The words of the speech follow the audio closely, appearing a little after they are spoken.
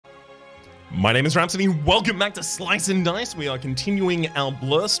My name is Rhapsody, welcome back to Slice and Dice. We are continuing our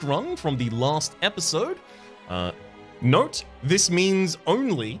Blurst run from the last episode. Note, this means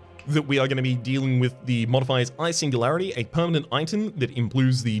only that we are going to be dealing with the modifiers I Singularity, a permanent item that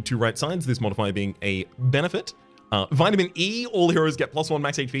improves the two right sides, this modifier being a benefit. Vitamin E, all heroes get +1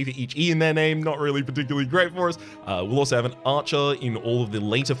 max HP for each E in their name, not really particularly great for us. We'll also have an archer in all of the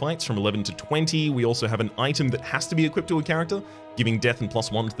later fights from 11 to 20. We also have an item that has to be equipped to a character, giving death and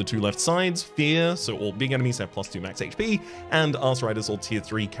 +1 to the two left sides. Fear, so all big enemies have +2 max HP, and Arse Riders, all tier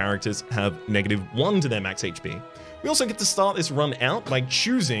 3 characters, have -1 to their max HP. We also get to start this run out by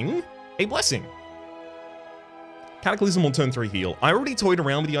choosing a blessing. Cataclysm or turn 3 heal. I already toyed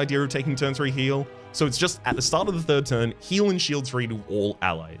around with the idea of taking turn 3 heal, so it's just at the start of the third turn, heal and shield 3 to all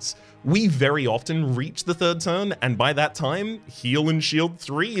allies. We very often reach the third turn, and by that time, heal and shield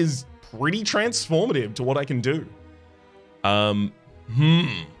 3 is pretty transformative to what I can do. I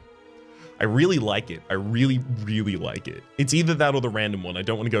really like it. I really, really like it. It's either that or the random one. I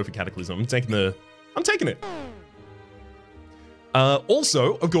don't want to go for Cataclysm. I'm taking it.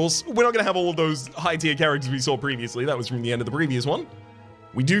 Also, of course, we're not going to have all of those high tier characters we saw previously. That was from the end of the previous one.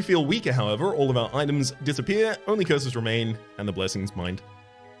 We do feel weaker, however. All of our items disappear, only curses remain, and the blessings mind.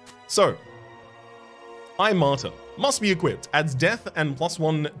 So, I Martyr. Must be equipped. Adds death and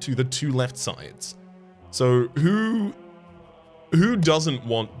 +1 to the two left sides. So, who doesn't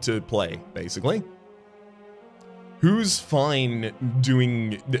want to play, basically? Who's fine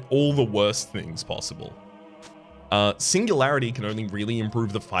doing all the worst things possible? Singularity can only really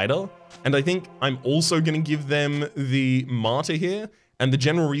improve the fighter, and I think I'm also going to give them the Martyr here. And the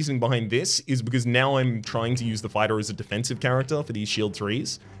general reasoning behind this is because now I'm trying to use the fighter as a defensive character for these shield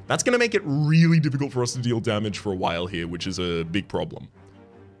 3s. That's going to make it really difficult for us to deal damage for a while here, which is a big problem.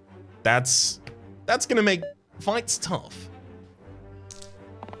 That's going to make fights tough.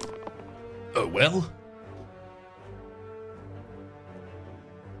 Oh well.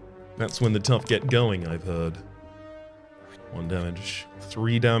 That's when the tough get going, I've heard. 1 damage,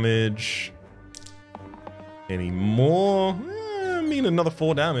 3 damage. Any more? I mean, another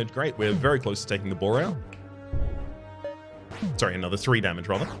 4 damage. Great, we're very close to taking the boar out. Sorry, another 3 damage,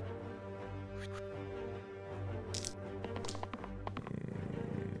 rather.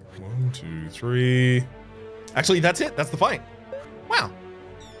 1, 2, 3. Actually, that's it. That's the fight. Wow.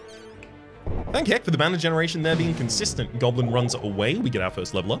 Thank heck for the mana generation there being consistent. Goblin runs away. We get our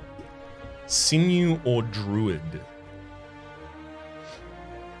first level up. Sinew or Druid?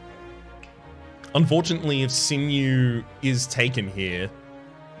 Unfortunately, if Sinew is taken here,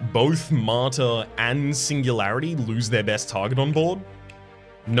 both Martyr and Singularity lose their best target on board.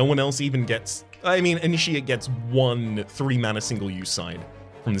 No one else even gets... I mean, Initiate gets 1 3-mana single-use side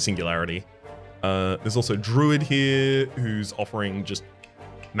from the Singularity. There's also Druid here, who's offering just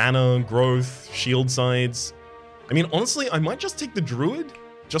mana, growth, shield sides. I mean, honestly, I might just take the Druid,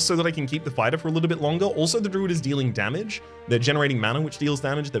 just so that I can keep the fighter for a little bit longer. Also, the Druid is dealing damage. They're generating mana, which deals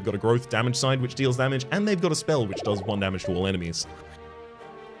damage. They've got a growth damage side, which deals damage. And they've got a spell, which does 1 damage to all enemies.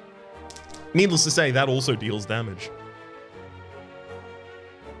 Needless to say, that also deals damage.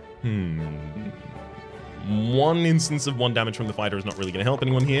 1 instance of 1 damage from the fighter is not really going to help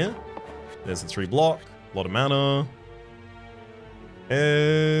anyone here. There's the 3 block. A lot of mana.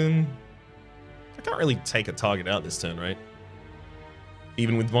 And I can't really take a target out this turn, right?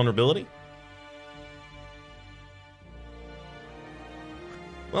 Even with vulnerability?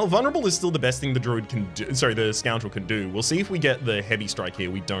 Well, vulnerable is still the best thing the druid can do. Sorry, the scoundrel can do. We'll see if we get the heavy strike here.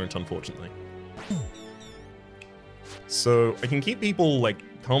 We don't, unfortunately. So I can keep people, like,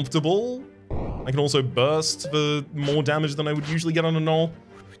 comfortable. I can also burst for more damage than I would usually get on a null.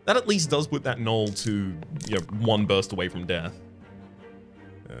 That at least does put that null to, you know, 1 burst away from death.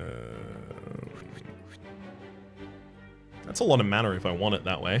 That's a lot of mana if I want it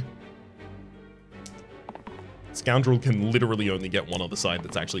that way. Scoundrel can literally only get 1 other side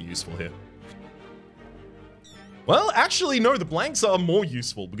that's actually useful here. Well, actually, no, the blanks are more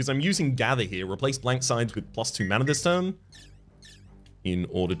useful because I'm using Gather here. Replace blank sides with +2 mana this turn in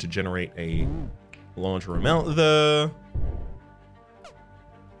order to generate a larger amount there.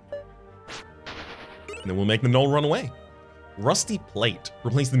 And then we'll make the null run away. Rusty Plate.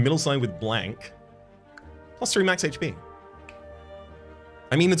 Replace the middle side with blank. +3 max HP.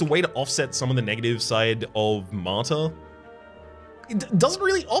 I mean, it's a way to offset some of the negative side of Martyr. It doesn't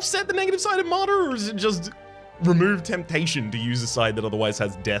really offset the negative side of Martyr, or is it just remove temptation to use a side that otherwise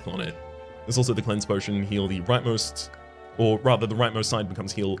has death on it? There's also the Cleanse Potion, heal the rightmost, or rather the rightmost side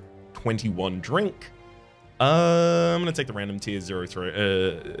becomes heal 21 drink. I'm gonna take the random tier 0 or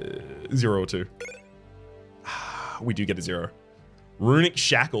 2. We do get a 0. Runic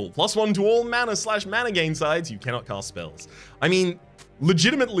Shackle. +1 to all mana/mana gain sides. You cannot cast spells. I mean,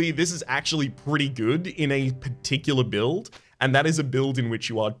 legitimately, this is actually pretty good in a particular build. And that is a build in which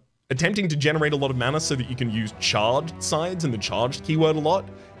you are attempting to generate a lot of mana so that you can use charged sides and the charged keyword a lot,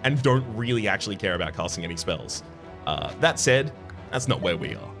 and don't really actually care about casting any spells. That said, that's not where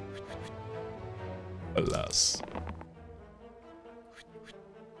we are. Alas.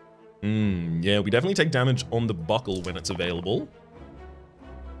 Yeah, we definitely take damage on the buckle when it's available.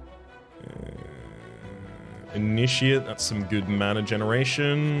 Initiate, that's some good mana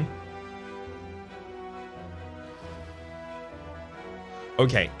generation.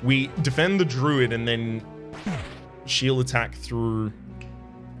 Okay, we defend the druid and then shield attack through.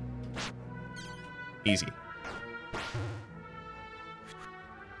 Easy.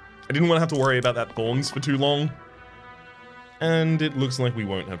 I didn't want to have to worry about that thorns for too long. And it looks like we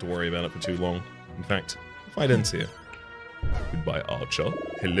won't have to worry about it for too long. In fact, the fight ends here. Goodbye, Archer.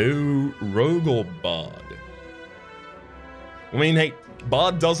 Hello, Rogue or Bard? I mean, hey,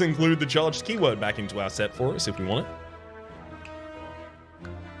 Bard does include the charged keyword back into our set for us if we want it.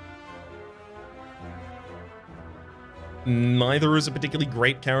 Neither is a particularly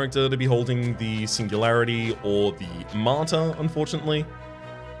great character to be holding the Singularity or the Martyr, unfortunately.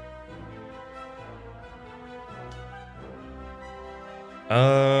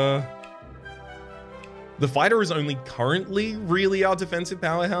 The Fighter is only currently really our defensive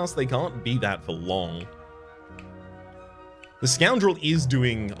powerhouse. They can't be that for long. The Scoundrel is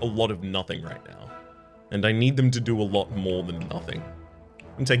doing a lot of nothing right now, and I need them to do a lot more than nothing.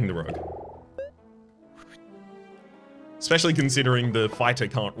 I'm taking the Rogue. Especially considering the Fighter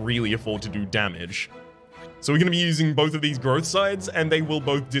can't really afford to do damage. So we're going to be using both of these growth sides, and they will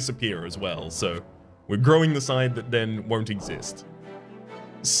both disappear as well. So we're growing the side that then won't exist.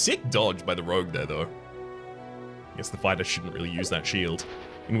 Sick dodge by the Rogue there, though. I guess the Fighter shouldn't really use that shield.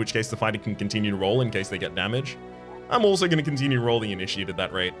 In which case the Fighter can continue to roll in case they get damage. I'm also going to continue to roll the Initiate at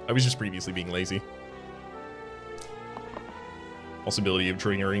that rate. I was just previously being lazy. Possibility of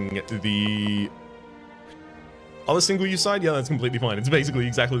triggering the other single use side? Yeah, that's completely fine. It's basically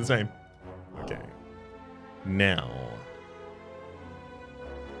exactly the same. Okay. Now.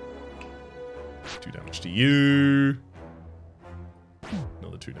 2 damage to you.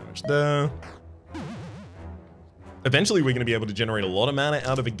 Another 2 damage there. Eventually, we're going to be able to generate a lot of mana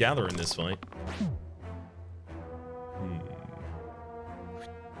out of a Gather in this fight.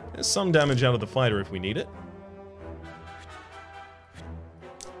 There's some damage out of the Fighter if we need it.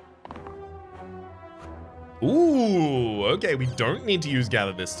 Ooh, okay, we don't need to use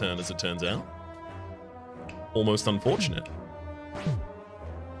Gather this turn, as it turns out. Almost unfortunate.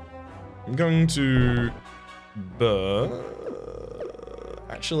 I'm going to...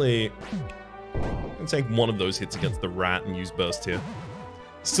 Actually, I'm going to take one of those hits against the rat and use Burst here.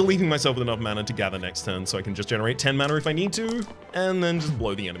 Still leaving myself with enough mana to Gather next turn, so I can just generate 10 mana if I need to, and then just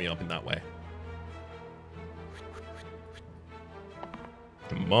blow the enemy up in that way.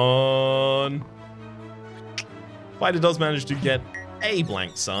 Come on. Fighter does manage to get a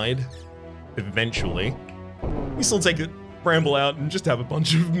blank side, eventually. We still take a Bramble out and just have a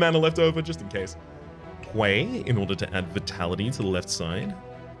bunch of mana left over, just in case. Quay, in order to add Vitality to the left side.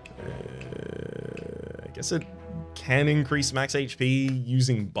 I guess it can increase max HP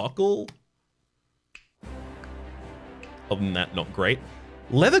using Buckle. Other than that, not great.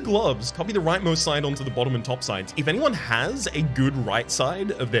 Leather Gloves, copy the rightmost side onto the bottom and top sides. If anyone has a good right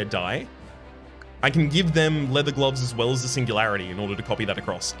side of their die, I can give them Leather Gloves as well as the Singularity in order to copy that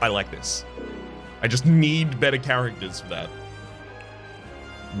across. I like this. I just need better characters for that.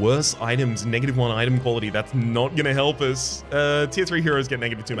 Worse items, -1 item quality, that's not gonna help us. Tier 3 heroes get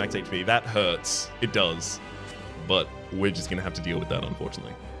 -2 max HP. That hurts. It does. But we're just gonna have to deal with that,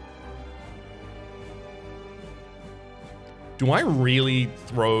 unfortunately. Do I really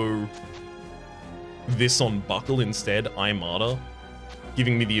throw this on Buckle instead, I Martyr?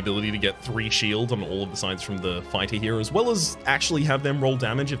 Giving me the ability to get 3 shield on all of the sides from the Fighter here, as well as actually have them roll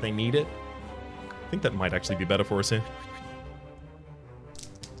damage if they need it. I think that might actually be better for us here.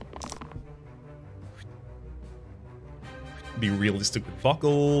 Be realistic with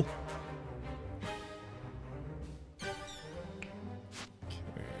Buckle.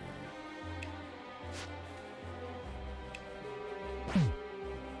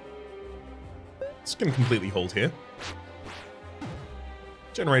 It's going to completely hold here.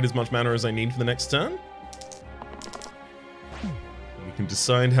 Generate as much mana as I need for the next turn. We can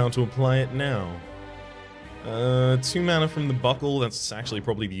decide how to apply it now. 2 mana from the Buckle. That's actually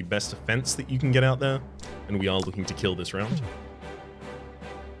probably the best defense that you can get out there. And we are looking to kill this round.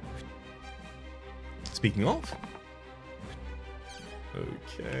 Speaking of,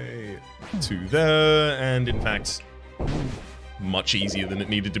 Okay, 2 there, and in fact, much easier than it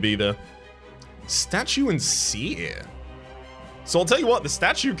needed to be there. Statue and Seer. So I'll tell you what, the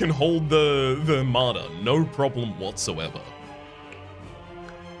statue can hold the Martyr, no problem whatsoever.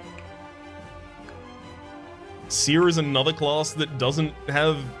 Seer is another class that doesn't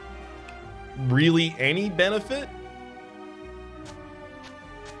have really any benefit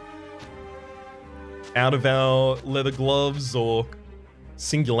out of our leather gloves or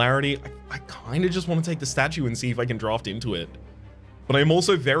singularity. I kind of just want to take the statue and see if I can draft into it. But I'm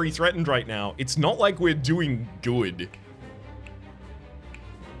also very threatened right now. It's not like we're doing good.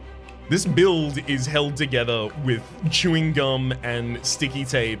 This build is held together with chewing gum and sticky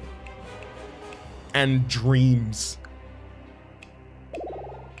tape and dreams.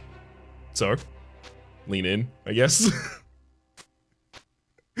 So, lean in, I guess.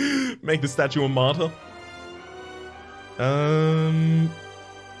 Make the statue a martyr.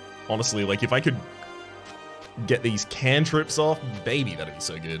 Honestly, like if I could get these cantrips off, baby, that'd be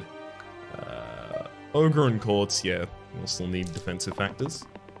so good. Ogre and Courts, yeah, we'll still need defensive factors.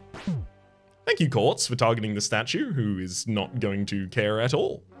 Thank you, Courts, for targeting the statue, who is not going to care at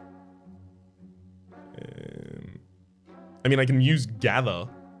all. I mean, I can use Gather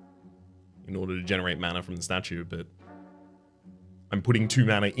in order to generate mana from the statue, but I'm putting 2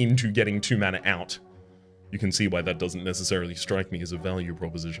 mana into getting 2 mana out. You can see why that doesn't necessarily strike me as a value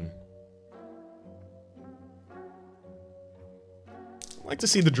proposition. I'd like to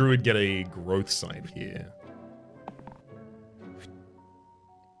see the Druid get a growth side here.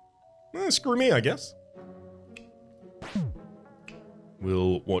 Screw me, I guess.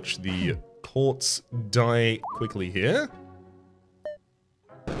 We'll watch the Courts die quickly here,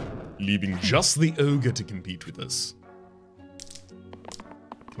 leaving just the Ogre to compete with us.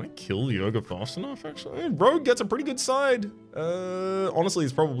 Can I kill the Ogre fast enough, actually? Rogue gets a pretty good side. Honestly,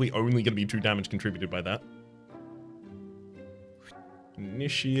 it's probably only going to be 2 damage contributed by that.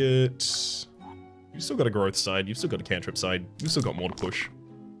 Initiate. You've still got a growth side. You've still got a cantrip side. You've still got more to push.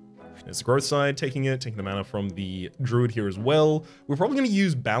 There's the growth side, taking the mana from the Druid here as well. We're probably going to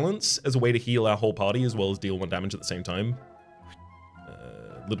use Balance as a way to heal our whole party as well as deal 1 damage at the same time.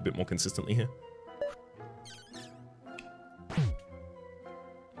 A little bit more consistently here.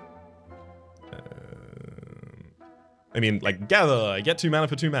 I mean, like, Gather, I get 2 mana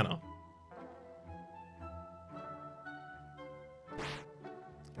for 2 mana.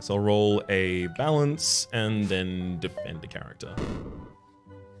 Guess I'll roll a Balance and then defend a character.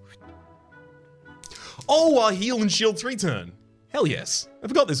 Oh, our heal and shield 3 turn. Hell yes. I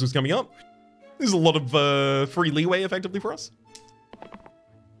forgot this was coming up. There's a lot of free leeway effectively for us.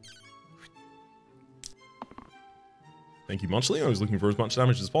 Thank you, Munchley. I was looking for as much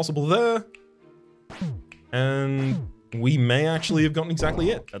damage as possible there. And we may actually have gotten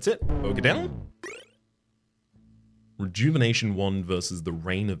exactly it. That's it. Ogre down. Rejuvenation Wand versus the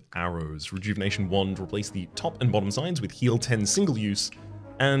Rain of Arrows. Rejuvenation Wand, replace the top and bottom sides with heal 10 single use.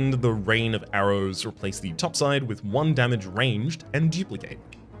 And the Rain of Arrows, replace the top side with 1 damage ranged and duplicate.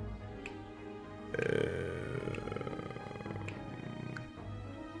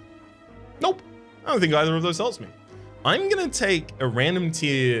 Nope. I don't think either of those helps me. I'm gonna take a random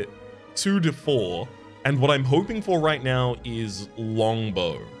tier 2 to 4, and what I'm hoping for right now is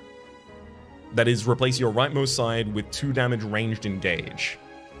Longbow. That is, replace your rightmost side with 2 damage ranged engage.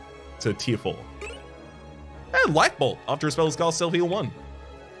 To tier 4. And Life Bolt, after a spell is cast, self-heal 1.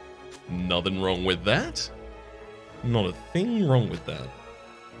 Nothing wrong with that. Not a thing wrong with that.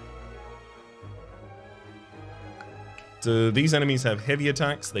 Do these enemies have heavy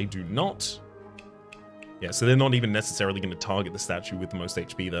attacks? They do not. Yeah, so they're not even necessarily going to target the statue with the most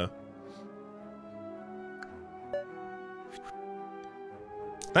HP there.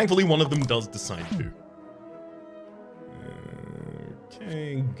 Thankfully, one of them does decide to.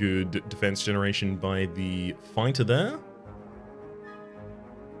 Okay, good defense generation by the fighter there.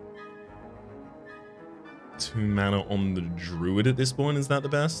 2 mana on the Druid at this point, is that the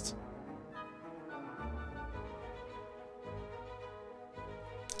best?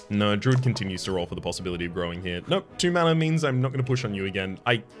 No, Druid continues to roll for the possibility of growing here. Nope, 2 mana means I'm not going to push on you again.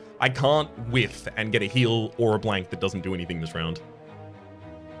 I can't whiff and get a heal or a blank that doesn't do anything this round.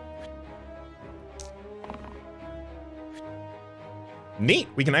 Neat!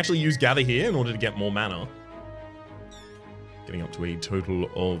 We can actually use Gather here in order to get more mana. Getting up to a total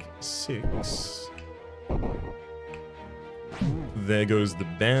of 6. There goes the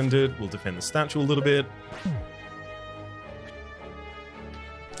Bandit. We'll defend the statue a little bit.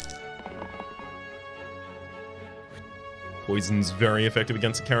 Poison's very effective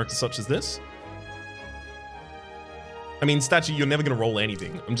against a character such as this. I mean, statue, you're never going to roll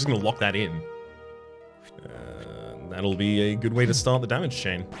anything. I'm just going to lock that in. That'll be a good way to start the damage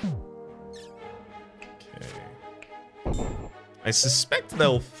chain. Okay. I suspect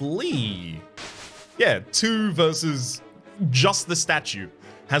they'll flee. Yeah, 2 versus just the statue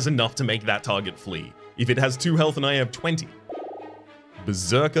has enough to make that target flee. If it has 2 health and I have 20.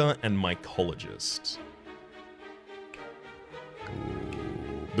 Berserker and Mycologist.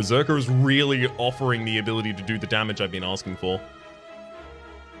 Ooh. Berserker is really offering the ability to do the damage I've been asking for.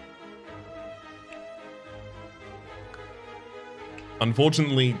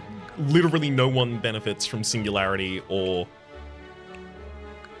 Unfortunately, literally no one benefits from Singularity or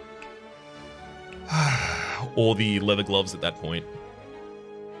the leather gloves at that point.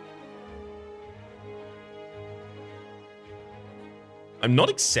 I'm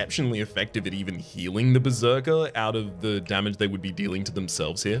not exceptionally effective at even healing the Berserker out of the damage they would be dealing to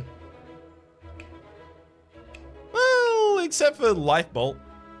themselves here. Well, except for Life Bolt,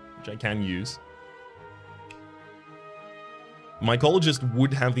 which I can use. Mycologist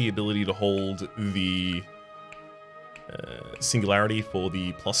would have the ability to hold the Singularity for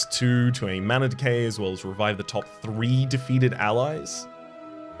the +2 to a mana decay, as well as revive the top 3 defeated allies.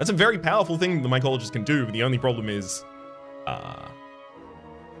 That's a very powerful thing the Mycologist can do, but the only problem is...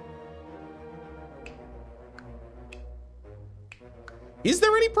 Is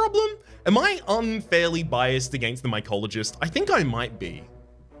there any problem? Am I unfairly biased against the Mycologist? I think I might be.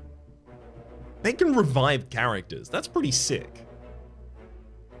 They can revive characters. That's pretty sick.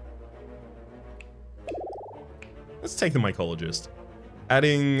 Let's take the Mycologist.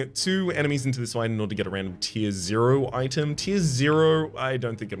 Adding 2 enemies into this fight in order to get a random tier 0 item. Tier 0, I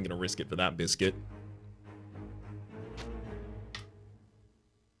don't think I'm going to risk it for that biscuit.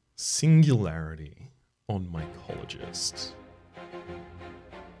 Singularity on Mycologist.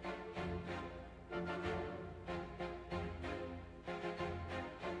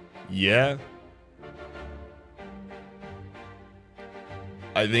 Yeah.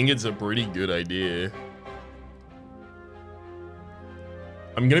 I think it's a pretty good idea.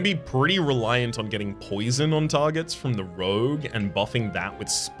 I'm going to be pretty reliant on getting poison on targets from the rogue and buffing that with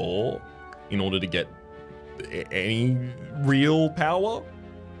Spore in order to get any real power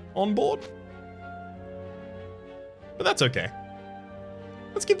on board. But that's okay.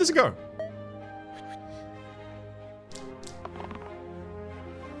 Let's give this a go.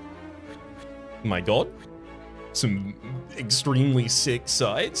 My god. Some extremely sick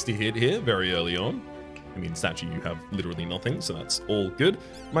sides to hit here very early on. I mean, statue, you have literally nothing, so that's all good.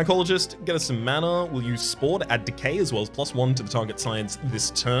 Mycologist, get us some mana. We'll use Spore to add decay as well as +1 to the target sides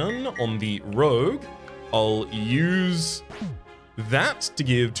this turn. On the rogue, I'll use that to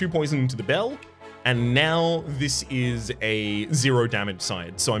give 2 poison to the bell. And now this is a 0 damage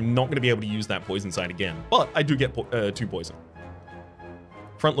side, so I'm not going to be able to use that poison side again. But I do get 2 poison.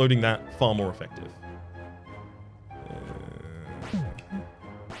 Front-loading that, far more effective.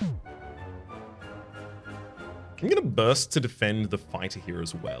 I'm going to burst to defend the fighter here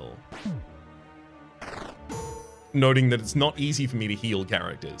as well. Noting that it's not easy for me to heal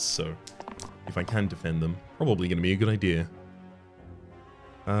characters, so if I can defend them, probably going to be a good idea.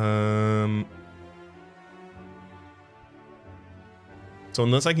 So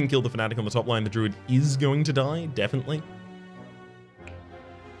unless I can kill the Fanatic on the top line, the Druid is going to die, definitely.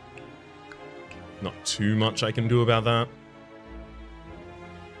 Not too much I can do about that.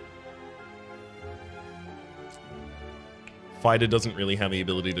 Fighter doesn't really have the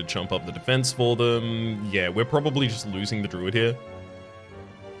ability to chump up the defense for them. Yeah, we're probably just losing the Druid here.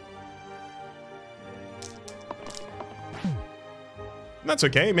 That's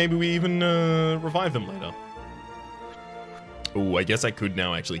okay. Maybe we even revive them later. Oh, I guess I could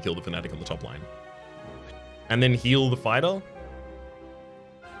now actually kill the Fanatic on the top line. And then heal the fighter?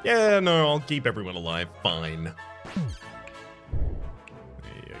 Yeah, no, I'll keep everyone alive. Fine. There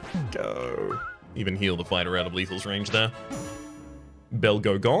you go. Even heal the fighter out of lethal's range there. Bell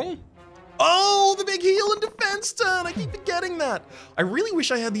go gone. Oh, the big heal and defense turn. I keep forgetting that. I really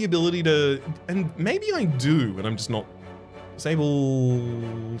wish I had the ability to, and maybe I do, and I'm just not.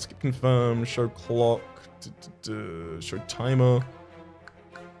 Disable, skip confirm, show clock, show timer.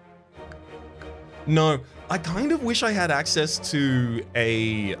 No, I kind of wish I had access to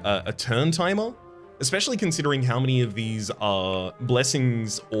a turn timer, especially considering how many of these are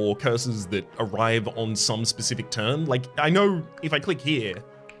blessings or curses that arrive on some specific turn. Like, I know if I click here,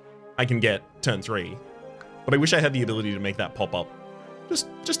 I can get turn 3, but I wish I had the ability to make that pop up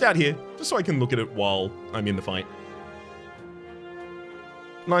just out here, just so I can look at it while I'm in the fight.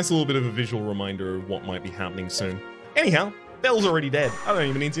 Nice little bit of a visual reminder of what might be happening soon. Anyhow, Bell's already dead. I don't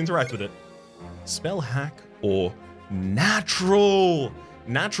even need to interact with it. Spell hack or Natural!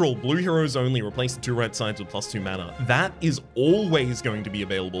 Natural, blue heroes only, replace the 2 right sides with +2 mana. That is always going to be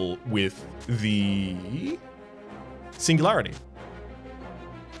available with the Singularity.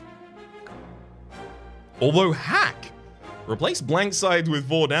 Although hack, replace blank sides with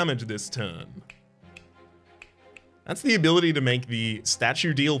 4 damage this turn. That's the ability to make the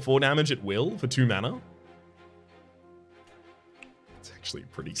statue deal 4 damage at will for 2 mana. It's actually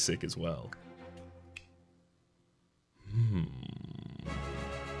pretty sick as well.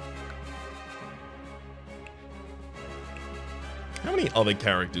 How many other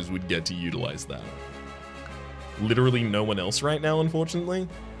characters would get to utilize that? Literally no one else right now, unfortunately.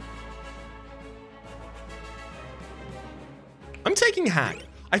 I'm taking hack.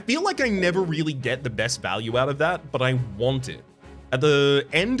 I feel like I never really get the best value out of that, but I want it. At the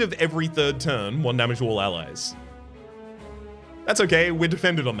end of every 3rd turn, 1 damage to all allies. That's okay, we're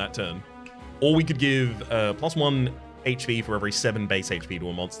defended on that turn. Or we could give +1 HP for every 7 base HP to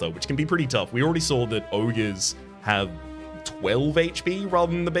a monster, which can be pretty tough. We already saw that ogres have 12 HP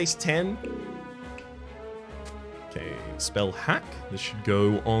rather than the base 10. Okay, spell hack. This should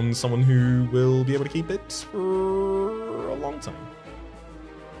go on someone who will be able to keep it for a long time.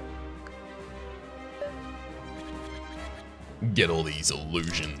 Get all these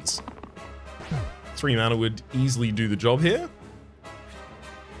illusions. 3 mana would easily do the job here.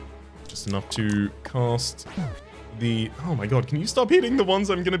 Just enough to cast the... Oh my god, can you stop hitting the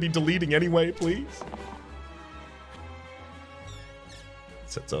ones I'm going to be deleting anyway, please?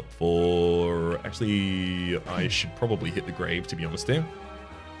 Sets up for... Actually, I should probably hit the grave, to be honest here.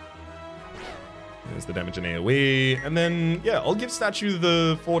 There's the damage in AoE. And then, yeah, I'll give statue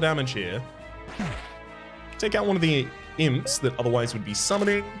the 4 damage here. Take out one of the imps that otherwise would be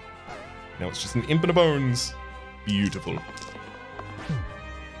summoning. Now it's just an imp and a bones. Beautiful.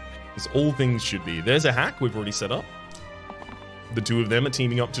 As all things should be. There's a hack we've already set up. The 2 of them are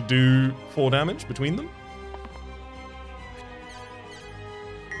teaming up to do 4 damage between them.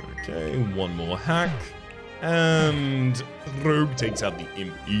 Okay, 1 more hack. And Rogue takes out the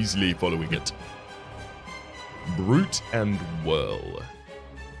imp, easily following it. Brute and Whirl.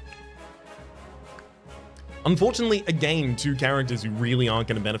 Unfortunately, again, 2 characters who really aren't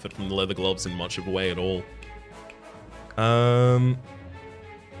going to benefit from the leather gloves in much of a way at all.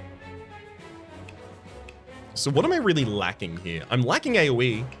 So what am I really lacking here? I'm lacking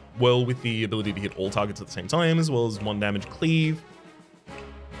AoE, well, with the ability to hit all targets at the same time, as well as 1 damage cleave.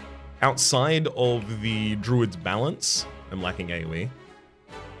 Outside of the Druid's balance, I'm lacking AoE.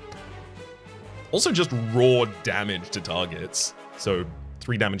 Also just raw damage to targets. So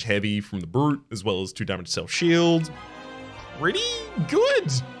 3 damage heavy from the Brute, as well as 2 damage self-shield. Pretty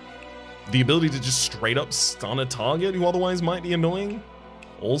good! The ability to just straight up stun a target who otherwise might be annoying.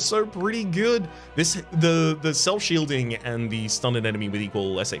 Also pretty good. The self-shielding and the stunned enemy with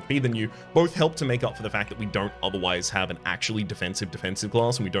equal less HP than you both help to make up for the fact that we don't otherwise have an actually defensive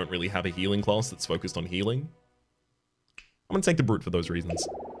class, and we don't really have a healing class that's focused on healing. I'm gonna take the Brute for those reasons.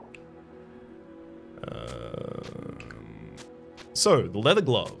 So, the leather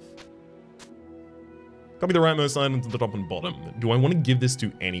glove. Copy the rightmost items at the top and bottom. Do I want to give this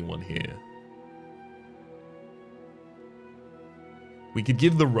to anyone here? We could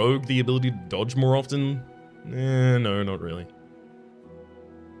give the rogue the ability to dodge more often. No, not really.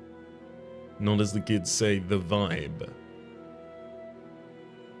 Not as the kids say, the vibe.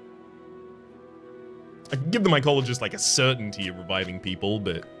 I could give the mycologist like a certainty of reviving people,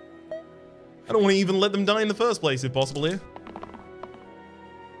 but I don't want to even let them die in the first place if possible here.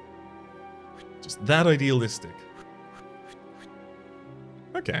 Just that idealistic.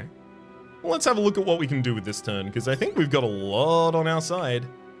 Okay. Well, let's have a look at what we can do with this turn, because I think we've got a lot on our side.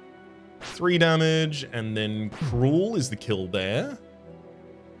 3 damage, and then Cruel is the kill there.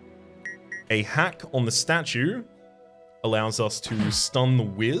 A hack on the statue allows us to stun the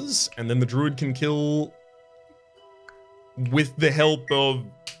Wiz, and then the Druid can kill with the help of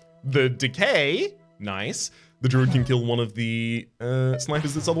the Decay. Nice. The Druid can kill one of the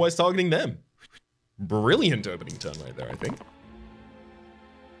snipers that's otherwise targeting them. Brilliant opening turn right there, I think.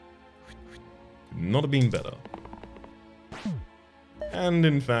 Could not have been better. And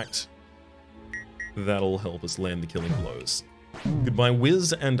in fact, that'll help us land the killing blows. Goodbye,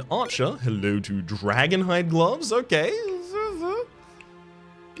 Wiz and Archer. Hello to Dragonhide gloves. Okay.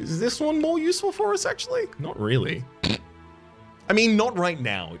 Is this one more useful for us, actually? Not really. I mean, not right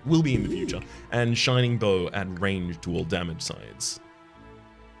now. It will be in the future. And Shining Bow at range to all damage sides.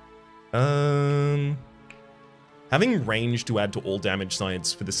 Having range to add to all damage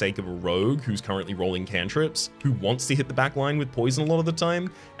sides for the sake of a rogue who's currently rolling cantrips, who wants to hit the back line with poison a lot of the time,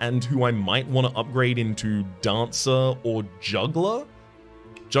 and who I might want to upgrade into Dancer or Juggler.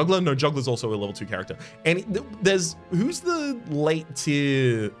 Juggler? No, Juggler's also a level 2 character. And who's the late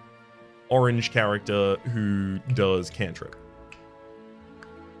tier orange character who does cantrip?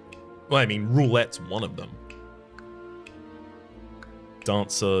 Well, I mean, Roulette's one of them.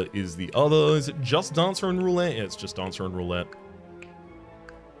 Dancer is the other. Is it just Dancer and Roulette? Yeah, it's just Dancer and Roulette.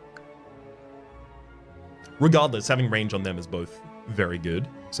 Regardless, having range on them is both very good,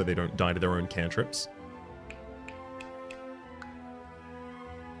 so they don't die to their own cantrips.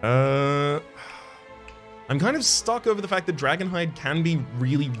 I'm kind of stuck over the fact that Dragonhide can be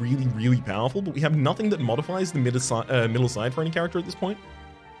really, really, really powerful, but we have nothing that modifies the middle side for any character at this point.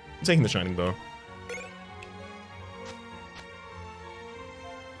 I'm taking the Shining Bow.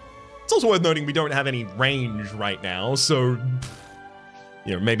 It's also worth noting we don't have any range right now, so,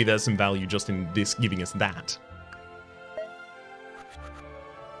 you know, maybe there's some value just in this giving us that.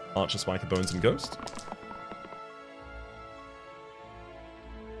 Archer, Spike of Bones, and Ghost.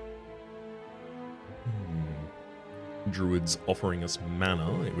 Druid's offering us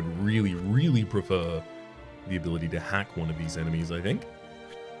mana. It would really, really prefer the ability to hack one of these enemies, I think.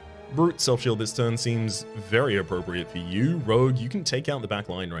 Brute self-shield this turn seems very appropriate for you. Rogue, you can take out the back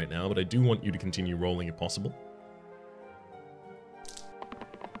line right now, but I do want you to continue rolling if possible.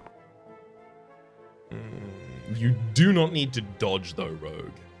 You do not need to dodge though,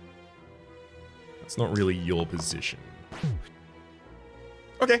 Rogue. That's not really your position.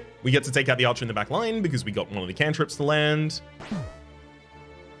 Okay, we get to take out the Archer in the back line because we got one of the cantrips to land.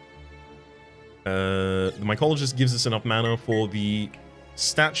 The Mycologist gives us enough mana for the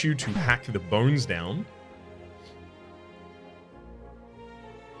statue to hack the bones down.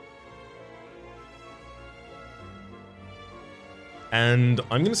 And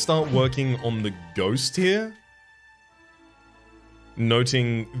I'm going to start working on the ghost here.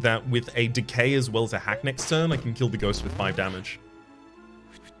 Noting that with a decay as well as a hack next turn, I can kill the ghost with 5 damage.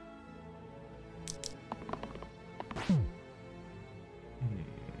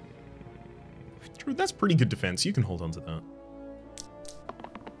 True, that's pretty good defense. You can hold on to that.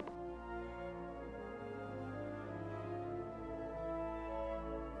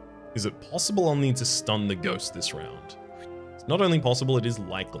 Is it possible I'll need to stun the ghost this round? It's not only possible, it is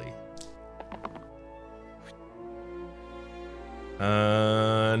likely.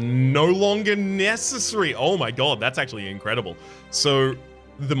 No longer necessary. Oh my god, that's actually incredible. So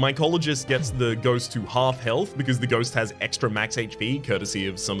the Mycologist gets the ghost to half health because the ghost has extra max HP, courtesy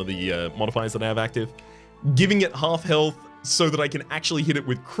of some of the modifiers that I have active. Giving it half health so that I can actually hit it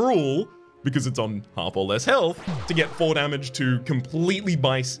with Cruel, because it's on half or less health, to get 4 damage to completely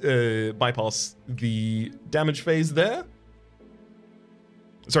bypass the damage phase there.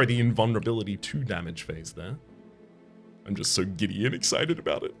 Sorry, the invulnerability to damage phase there. I'm just so giddy and excited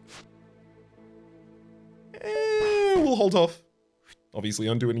about it. We'll hold off. Obviously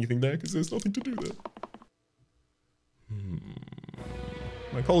undo anything there, because there's nothing to do there.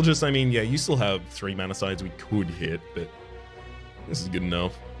 Mycologist, I mean, yeah, you still have 3 mana sides we could hit, but this is good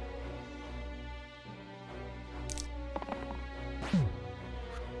enough.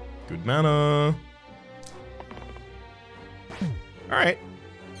 Good mana. Alright.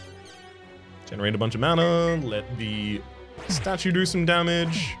 Generate a bunch of mana, let the statue do some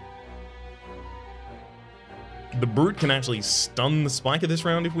damage. The Brute can actually stun the Spiker this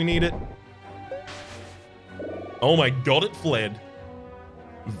round if we need it. Oh my god, it fled.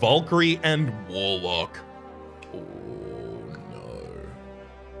 Valkyrie and Warlock. Oh no.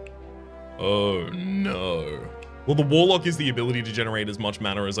 Oh no. Well, the Warlock is the ability to generate as much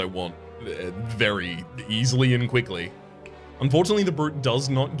mana as I want very easily and quickly. Unfortunately, the Brute does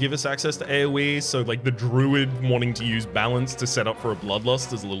not give us access to AoE, so like the Druid wanting to use balance to set up for a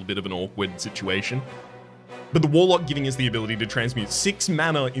Bloodlust is a little bit of an awkward situation. But the Warlock giving us the ability to transmute 6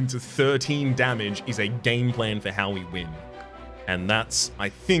 mana into 13 damage is a game plan for how we win. And that's, I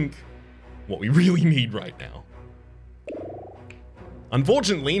think, what we really need right now.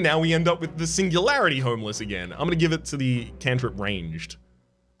 Unfortunately, now we end up with the Singularity Homeless again. I'm going to give it to the Cantrip Ranged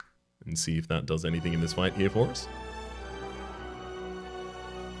and see if that does anything in this fight here for us.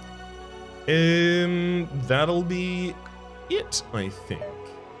 That'll be it, I think.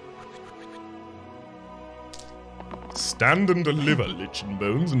 Stand and deliver, Lich and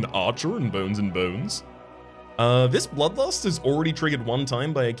Bones and Archer and Bones and Bones. This Bloodlust is already triggered 1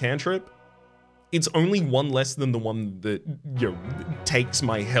 time by a cantrip. It's only 1 less than the one that, you know, takes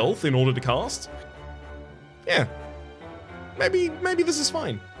my health in order to cast. Yeah. Maybe this is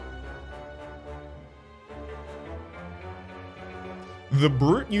fine. The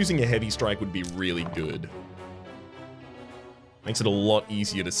Brute using a heavy strike would be really good. Makes it a lot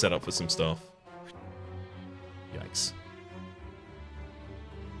easier to set up for some stuff. Yikes.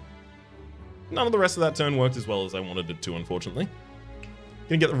 None of the rest of that turn worked as well as I wanted it to, unfortunately.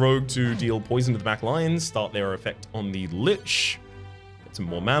 Gonna get the Rogue to deal poison to the back lines, start their effect on the Lich. Get some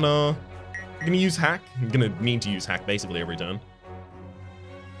more mana. I'm gonna use Hack. I'm gonna need to use Hack basically every turn.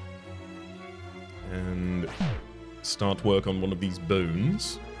 And start work on one of these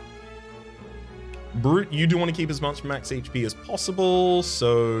bones. Brute, you do want to keep as much max HP as possible,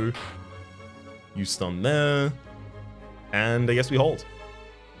 so you stun there. And I guess we hold.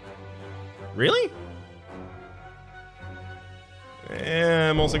 Really? Yeah,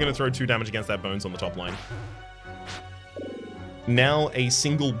 I'm also going to throw 2 damage against that bones on the top line. Now a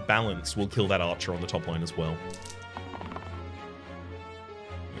single balance will kill that archer on the top line as well.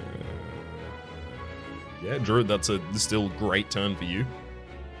 Yeah, Druid, that's a still great turn for you.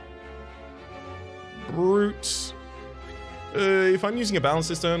 Brute. If I'm using a balance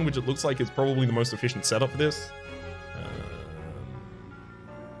this turn, which it looks like is probably the most efficient setup for this,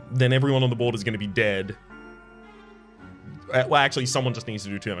 then everyone on the board is going to be dead. Well, actually, someone just needs to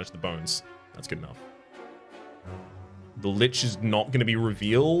do 2 damage to the bones. That's good enough. The Lich is not going to be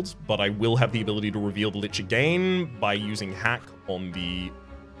revealed, but I will have the ability to reveal the Lich again by using Hack on the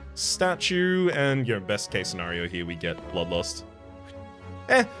statue, and, you know, best case scenario here, we get Bloodlust.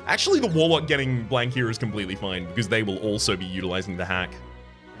 Actually, the Warlock getting blank here is completely fine, because they will also be utilizing the Hack.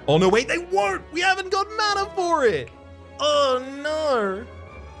 Oh, no, wait, they won't! We haven't got mana for it! Oh, no!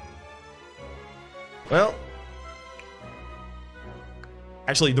 Well...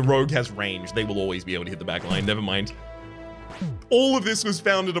 Actually, the Rogue has range. They will always be able to hit the back line. Never mind. All of this was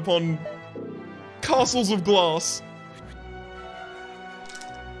founded upon castles of glass.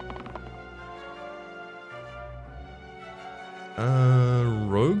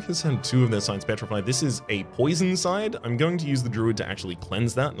 Rogue has had 2 of their signs petrified. This is a poison side. I'm going to use the Druid to actually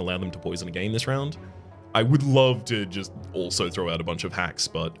cleanse that and allow them to poison again this round. I would love to just also throw out a bunch of hacks,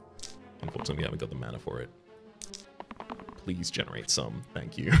 but unfortunately we haven't got the mana for it. Please generate some.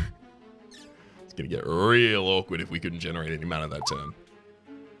 Thank you. It's gonna get real awkward if we couldn't generate any mana that turn.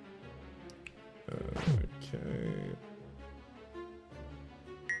 Okay.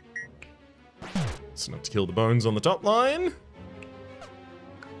 It's enough to kill the bones on the top line.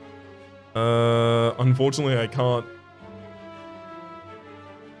 Unfortunately, I can't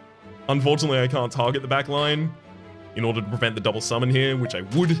target the back line in order to prevent the double summon here, which I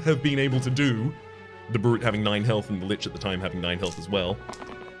would have been able to do. The Brute having 9 health and the Lich at the time having 9 health as well.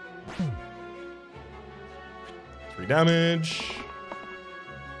 3 damage.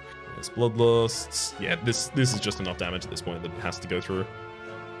 There's Bloodlust. Yeah, this is just enough damage at this point that it has to go through.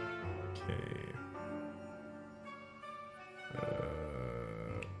 Okay.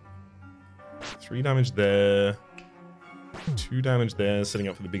 3 damage there. 2 damage there, setting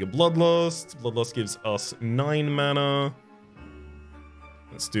up for the bigger Bloodlust. Bloodlust gives us 9 mana.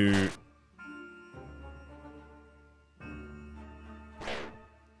 Let's do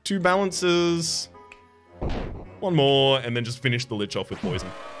 2 balances, 1 more, and then just finish the Lich off with poison.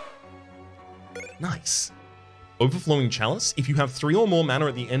 Nice. Overflowing Chalice. If you have 3 or more mana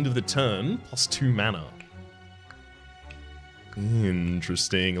at the end of the turn, plus 2 mana.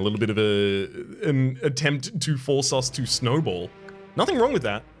 Interesting. A little bit of an attempt to force us to snowball. Nothing wrong with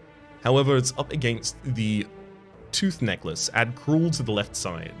that. However, it's up against the Tooth Necklace. Add Cruel to the left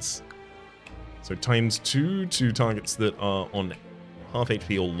sides. So ×2 to targets that are on half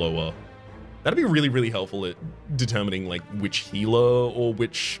HP or lower. That'd be really, really helpful at determining like which healer or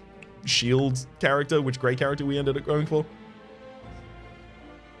which shield character, which grey character we ended up going for.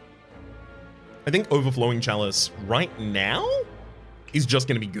 I think Overflowing Chalice right now is just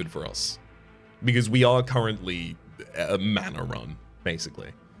going to be good for us because we are currently a mana run,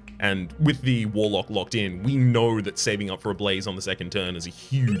 basically. And with the Warlock locked in, we know that saving up for a Blaze on the second turn is a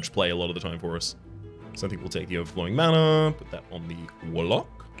huge play a lot of the time for us. So I think we'll take the Overflowing Mana, put that on the Warlock.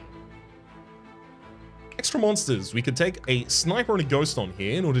 Extra monsters. We could take a Sniper and a Ghost on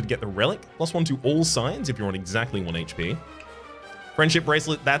here in order to get the Relic. +1 to all signs if you're on exactly 1 HP. Friendship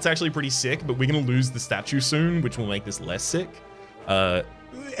Bracelet, that's actually pretty sick, but we're going to lose the statue soon, which will make this less sick.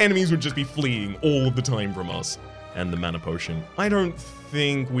 Enemies would just be fleeing all of the time from us. And the Mana Potion. I don't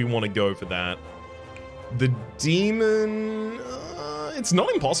think we want to go for that. The Demon... it's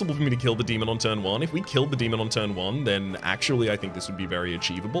not impossible for me to kill the Demon on turn 1. If we killed the Demon on turn 1, then actually I think this would be very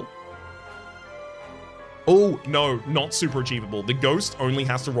achievable. Oh, no, not super achievable. The Ghost only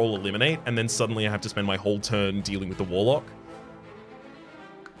has to roll Eliminate, and then suddenly I have to spend my whole turn dealing with the Warlock.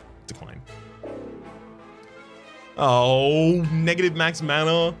 Decline. Oh, negative max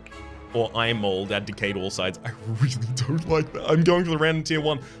mana. Or Iron Mold, add Decay to all sides. I really don't like that. I'm going for the random tier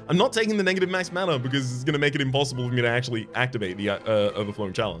 1. I'm not taking the negative max mana because it's going to make it impossible for me to actually activate the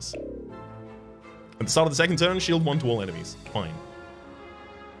Overflowing Chalice. At the start of the second turn, shield 1 to all enemies. Fine.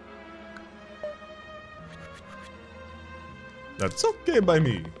 That's okay by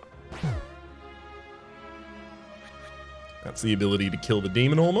me. That's the ability to kill the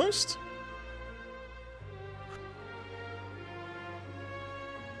demon almost.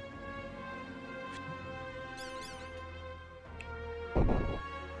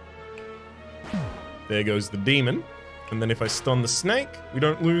 There goes the demon. And then if I stun the snake, we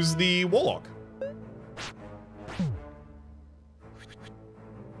don't lose the warlock.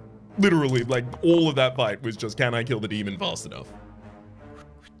 Literally, like, all of that fight was just, can I kill the demon fast enough?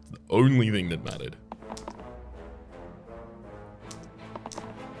 It's the only thing that mattered.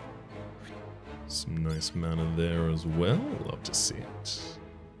 Some nice mana there as well. Love to see it.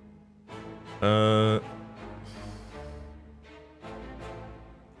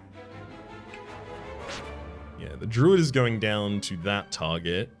 Yeah, the druid is going down to that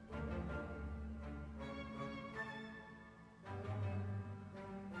target.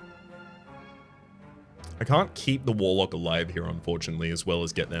 I can't keep the warlock alive here, unfortunately, as well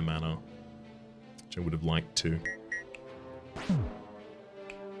as get their mana, which I would have liked to.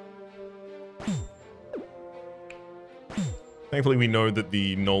 Thankfully, we know that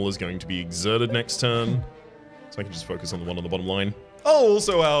the Null is going to be exerted next turn, so I can just focus on the one on the bottom line. Oh,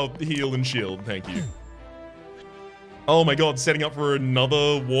 also our heal and shield, thank you. Oh my god, setting up for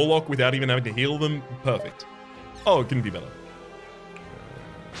another warlock without even having to heal them? Perfect. Oh, it couldn't be better.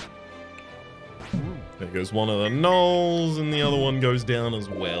 There goes one of the Nulls, and the other one goes down as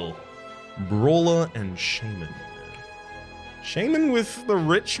well. Brawler and Shaman. Shaman with the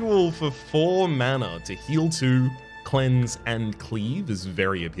ritual for 4 mana to heal 2, cleanse, and cleave is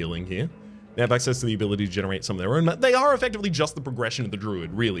very appealing here. They have access to the ability to generate some of their own. They are effectively just the progression of the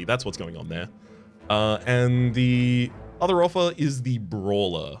druid, really. That's what's going on there. And the other offer is the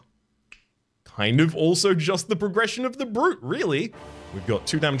Brawler. Kind of also just the progression of the Brute, really. We've got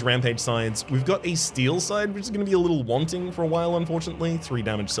 2 damage Rampage sides. We've got a Steel side, which is going to be a little wanting for a while, unfortunately. 3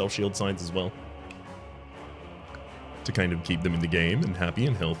 damage Self-Shield sides as well. To kind of keep them in the game and happy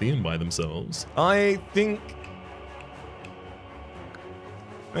and healthy and by themselves. I think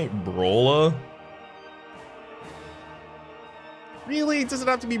Brawler. Really? Does it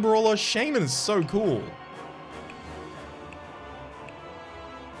have to be Brawler? Shaman is so cool.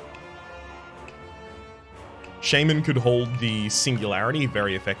 Shaman could hold the Singularity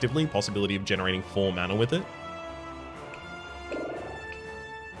very effectively, possibility of generating 4 mana with it.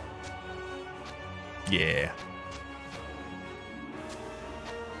 Yeah.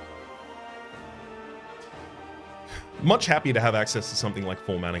 Much happier to have access to something like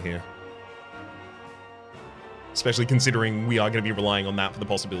 4 mana here. Especially considering we are going to be relying on that for the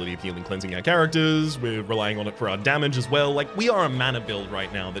possibility of healing, cleansing our characters. We're relying on it for our damage as well. Like, we are a mana build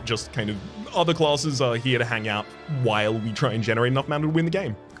right now that just kind of... Other classes are here to hang out while we try and generate enough mana to win the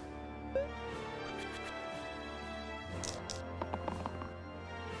game.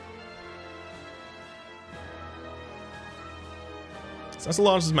 So that's the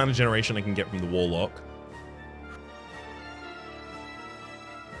largest mana generation I can get from the Warlock.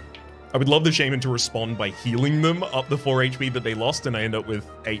 I would love the Shaman to respond by healing them up the 4 HP that they lost, and I end up with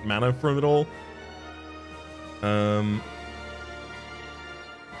 8 mana from it all.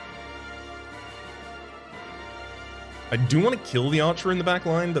 I do want to kill the Archer in the back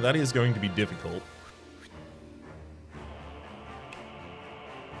line, but that is going to be difficult.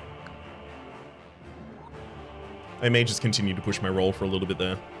 I may just continue to push my roll for a little bit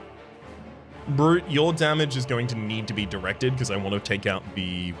there. Brute, your damage is going to need to be directed because I want to take out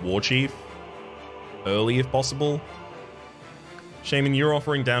the War Chief early if possible. Shaman, you're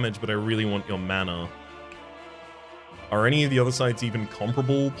offering damage, but I really want your mana. Are any of the other sides even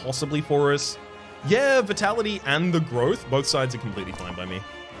comparable possibly for us? Yeah, Vitality and the Growth, both sides are completely fine by me.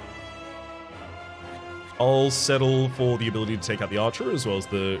 I'll settle for the ability to take out the Archer as well as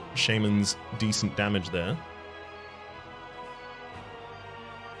the Shaman's decent damage there.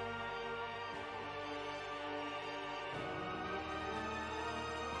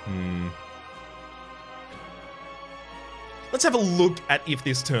 Let's have a look at if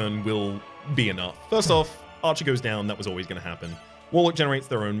this turn will be enough. First off, Archer goes down. That was always going to happen. Warlock generates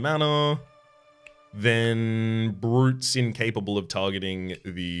their own mana. Then Brute's incapable of targeting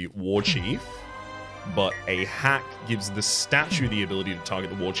the War Chief. But a hack gives the statue the ability to target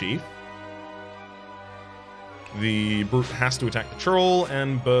the War Chief. The Brute has to attack the Troll,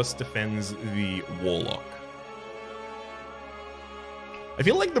 and Burst defends the Warlock. I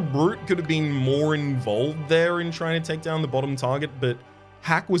feel like the Brute could have been more involved there in trying to take down the bottom target, but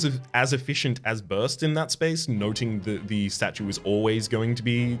Hack was as efficient as Burst in that space, noting that the statue was always going to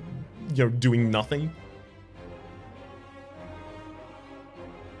be, you know, doing nothing.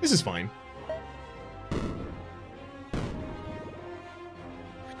 This is fine.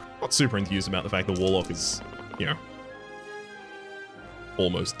 Not super enthused about the fact the Warlock is, you know,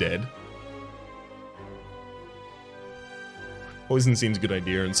 almost dead. Poison seems a good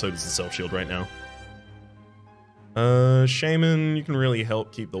idea, and so does the self-shield right now. Shaman, you can really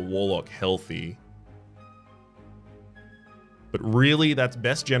help keep the Warlock healthy. But really, that's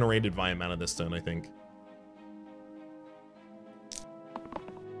best generated via mana this turn, I think.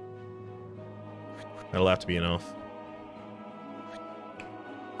 That'll have to be enough.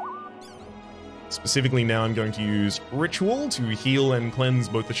 Specifically now, I'm going to use Ritual to heal and cleanse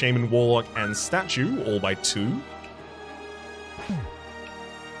both the Shaman, Warlock, and Statue, all by 2.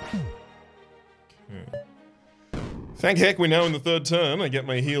 Thank heck we're now in the 3rd turn. I get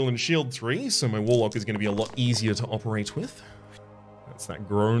my heal and shield 3, so my Warlock is going to be a lot easier to operate with. That's that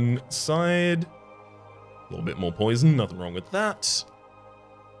grown side. A little bit more poison, nothing wrong with that.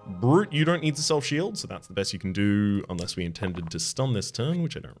 Brute, you don't need to self-shield, so that's the best you can do, unless we intended to stun this turn,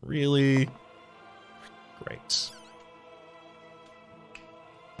 which I don't really. Great.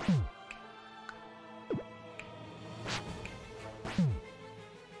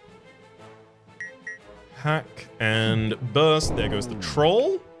 Hack and burst. There goes the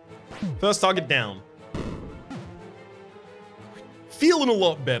troll. First target down. Feeling a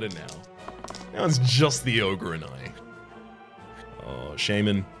lot better now. Now it's just the ogre and I. Oh,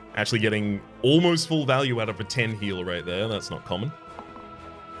 Shaman actually getting almost full value out of a 10 heal right there. That's not common.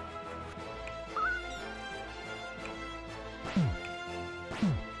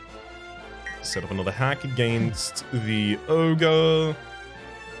 Set up another hack against the ogre.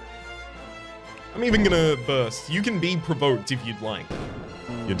 I'm even gonna burst. You can be provoked if you'd like.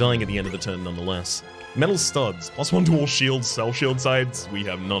 You're dying at the end of the turn nonetheless. Metal studs, +1 to all shields, self-shield sides. We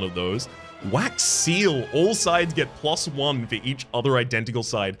have none of those. Wax seal, all sides get +1 for each other identical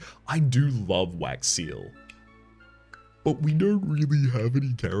side. I do love Wax seal. But we don't really have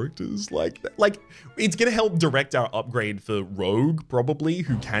any characters like that. Like, it's gonna help direct our upgrade for Rogue, probably,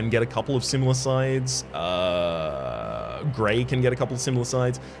 who can get a couple of similar sides. Grey can get a couple of similar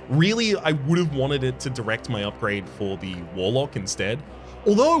sides. Really, I would have wanted it to direct my upgrade for the Warlock instead.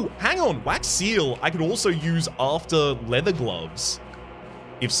 Although, hang on, Wax Seal, I could also use after Leather Gloves,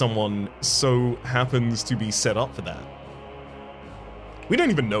 if someone so happens to be set up for that. We don't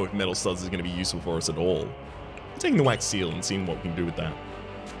even know if Metal Studs is gonna be useful for us at all. Taking the Wax Seal and seeing what we can do with that.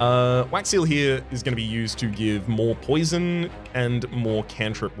 Wax Seal here is going to be used to give more poison and more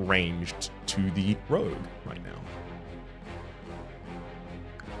cantrip ranged to the rogue right now.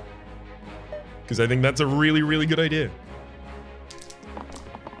 Because I think that's a really, really good idea.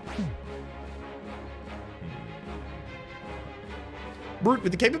 Brute,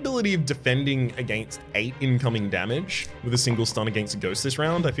 with the capability of defending against 8 incoming damage with a single stun against a ghost this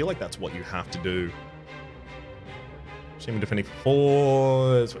round, I feel like that's what you have to do. Shaman defending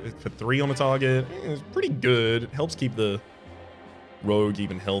for 4, for 3 on the target. It's pretty good. It helps keep the rogue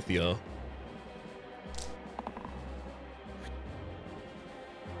even healthier.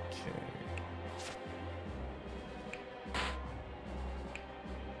 Okay.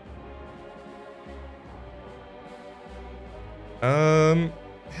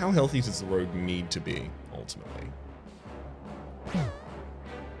 How healthy does the rogue need to be, ultimately?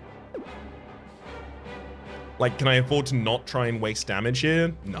 Like, can I afford to not try and waste damage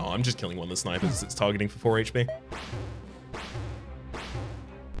here? No, I'm just killing one of the snipers that's targeting for 4 HP.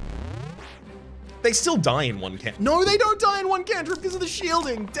 They still die in one cantrip. No, they don't die in one cantrip because of the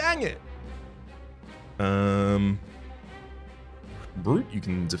shielding. Dang it. Brute, you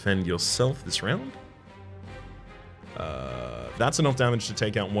can defend yourself this round. That's enough damage to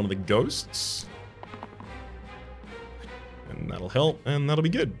take out one of the ghosts. And that'll help, and that'll be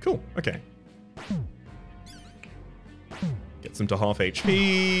good. Cool, okay. Gets them to half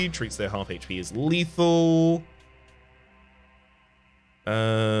HP, treats their half HP as lethal.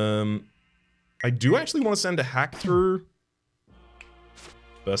 I do actually want to send a hack through.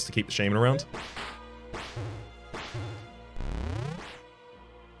 Burst to keep the Shaman around.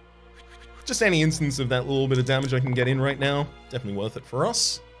 Just any instance of that little bit of damage I can get in right now. Definitely worth it for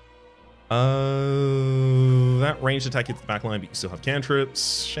us. That ranged attack hits the backline, but you still have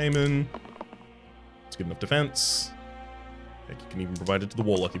cantrips. Shaman. It's good enough defense. Heck, you can even provide it to the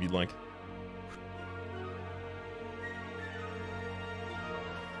Warlock if you'd like.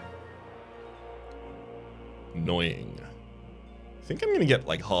 Annoying. I think I'm going to get,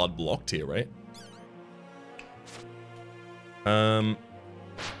 like, hard blocked here, right?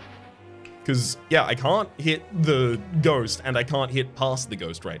 Because, yeah, I can't hit the ghost, and I can't hit past the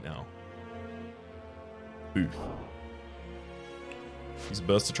ghost right now. Oof. Use a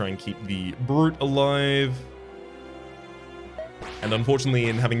burst to try and keep the brute alive. And unfortunately,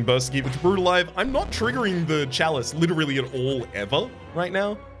 in having burst to keep the brute alive, I'm not triggering the chalice literally at all ever right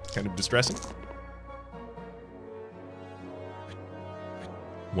now. Kind of distressing.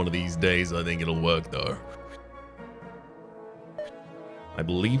 One of these days, I think it'll work, though. I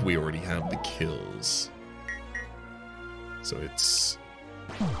believe we already have the kills. So it's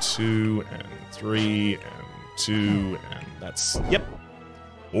 2 and 3 and 2, and that's, yep.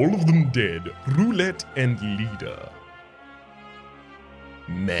 All of them dead. Roulette and leader.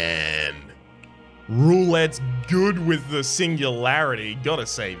 Man. Roulette's good with the singularity. Gotta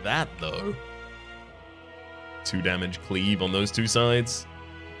say that, though. 2 damage cleave on those 2 sides.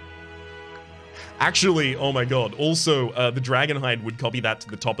 Actually, oh my god, also, the Dragonhide would copy that to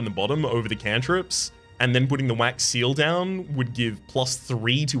the top and the bottom over the cantrips, and then putting the wax seal down would give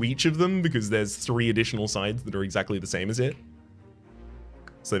 +3 to each of them, because there's 3 additional sides that are exactly the same as it.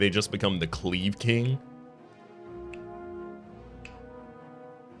 So they just become the Cleave King.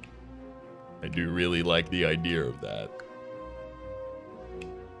 I do really like the idea of that.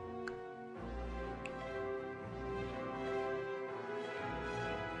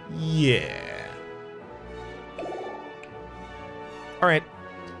 Yeah. Alright.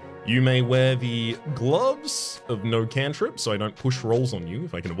 You may wear the gloves of no cantrip, so I don't push rolls on you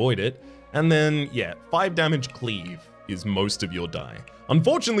if I can avoid it. And then, yeah, 5 damage cleave is most of your die.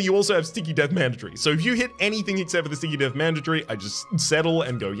 Unfortunately, you also have Sticky Death mandatory, so if you hit anything except for the Sticky Death mandatory, I just settle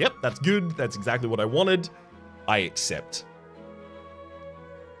and go, yep, that's good, that's exactly what I wanted. I accept.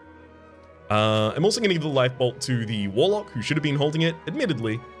 I'm also going to give the Life Bolt to the Warlock, who should have been holding it,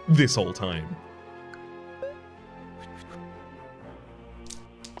 admittedly, this whole time.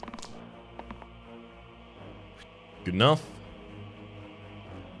 Good enough.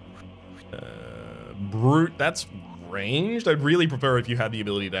 Brute, that's ranged. I'd really prefer if you had the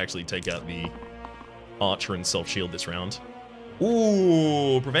ability to actually take out the Archer and self-shield this round.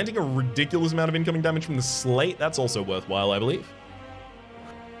 Ooh, preventing a ridiculous amount of incoming damage from the Slate. That's also worthwhile, I believe.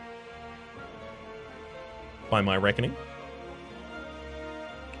 By my reckoning.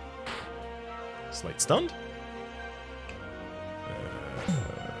 Slate stunned.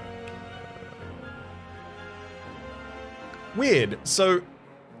 Weird. So,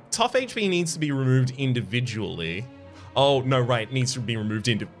 tough HP needs to be removed individually. Oh, no, right. It needs to be removed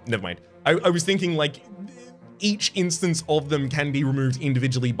never mind. I was thinking, like, each instance of them can be removed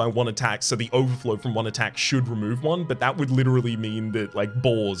individually by 1 attack, so the overflow from 1 attack should remove 1, but that would literally mean that, like,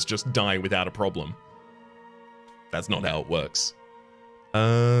 boars just die without a problem. That's not how it works.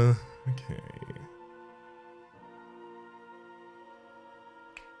 Okay.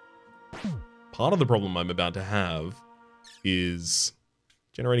 Part of the problem I'm about to have is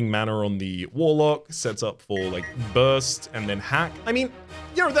generating mana on the Warlock, sets up for, like, burst and then hack. I mean,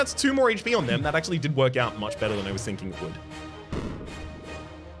 you know, that's 2 more HP on them. That actually did work out much better than I was thinking it would.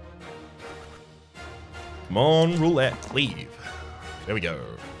 Come on, roulette, cleave. There we go.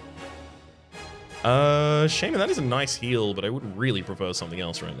 Shaman, that is a nice heal, but I would really prefer something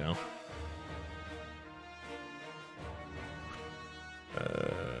else right now.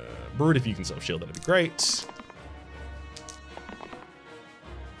 Brute, if you can self-shield, that'd be great.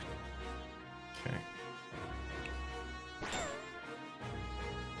 Okay.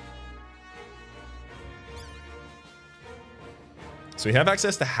 So we have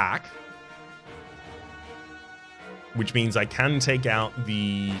access to hack, which means I can take out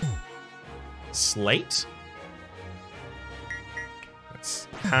the Slate. Let's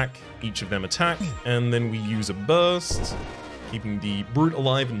hack, each of them attack, and then we use a burst, keeping the Brute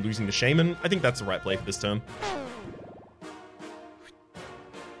alive and losing the Shaman. I think that's the right play for this turn.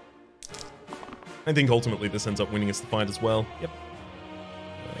 I think ultimately this ends up winning us the fight as well. Yep.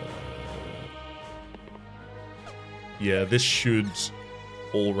 Yeah, this should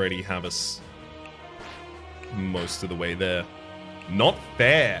already have us most of the way there. Not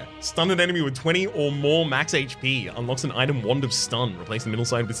fair. Stun an enemy with 20 or more max HP. Unlocks an item Wand of Stun. Replace the middle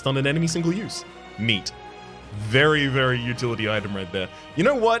side with stun an enemy single use. Neat. Very, very utility item right there. You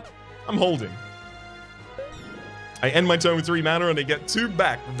know what? I'm holding. I end my turn with 3 mana and I get 2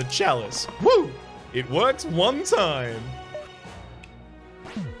 back from the Chalice. Woo! It works 1 time.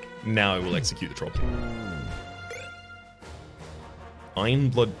 Now I will execute the Troll King.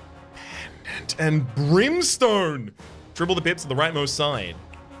 Ironblood Pendant and Brimstone! Triple the pips to the rightmost side.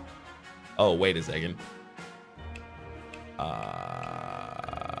 Oh, wait a second.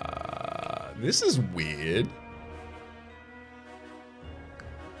 This is weird.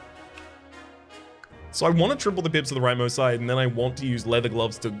 So I want to triple the pips to the rightmost side, and then I want to use leather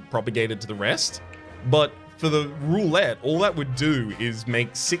gloves to propagate it to the rest. But for the roulette, all that would do is make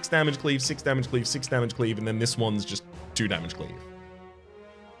 6 damage cleave, 6 damage cleave, 6 damage cleave, and then this one's just 2 damage cleave.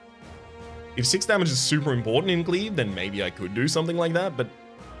 If 6 damage is super important in cleave, then maybe I could do something like that, but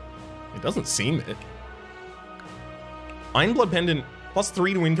it doesn't seem it. Iron Blood Pendant,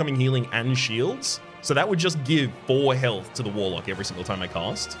 +3 to incoming healing and shields. So that would just give 4 health to the Warlock every single time I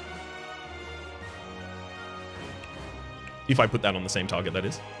cast. If I put that on the same target, that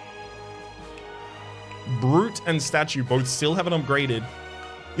is. Brute and Statue both still haven't upgraded.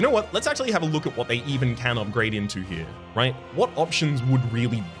 You know what? Let's actually have a look at what they even can upgrade into here, right? What options would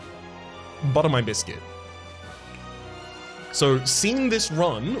really butter my biscuit? So seeing this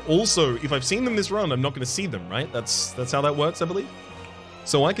run, also, if I've seen them this run, I'm not going to see them, right? That's how that works, I believe.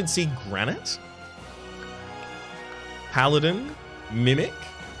 So I could see Granite, Paladin, Mimic,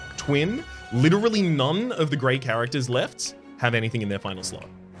 Twin. Literally none of the grey characters left have anything in their final slot.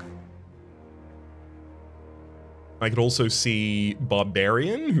 I could also see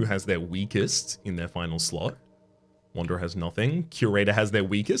Barbarian, who has their weakest in their final slot. Wanderer has nothing. Curator has their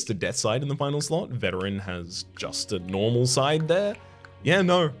weakest, a death side in the final slot. Veteran has just a normal side there. Yeah,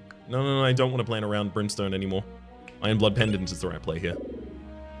 no, I don't want to plan around Brimstone anymore. Iron Blood Pendant is the right play here.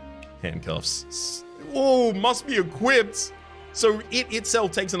 Handcuffs. Oh, must be equipped. So it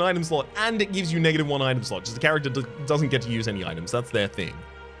itself takes an item slot and it gives you -1 item slot. Just the character doesn't get to use any items. That's their thing.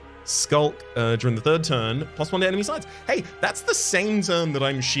 Skulk during the 3rd turn, +1 to enemy sides. Hey, that's the same turn that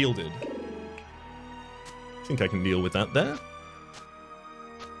I'm shielded. I think I can deal with that there.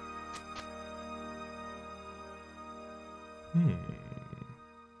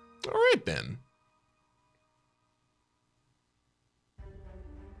 All right then.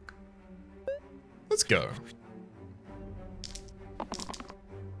 Let's go.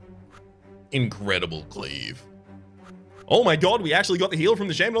 Incredible cleave. Oh my god, we actually got the heal from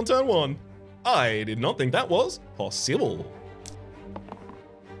the Shaman on turn 1. I did not think that was possible.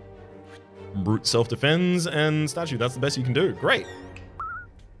 Brute self-defends and Statue, that's the best you can do. Great.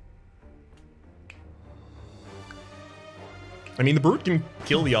 I mean, the Brute can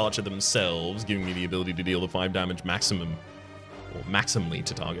kill the Archer themselves, giving me the ability to deal the 5 damage maximum, or maximally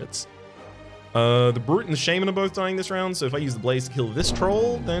to targets. The Brute and the Shaman are both dying this round, so if I use the Blaze to kill this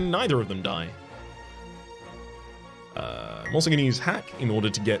troll, then neither of them die. I'm also going to use Hack in order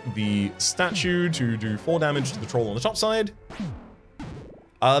to get the Statue to do 4 damage to the troll on the top side.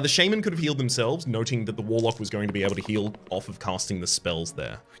 The Shaman could have healed themselves, noting that the Warlock was going to be able to heal off of casting the spells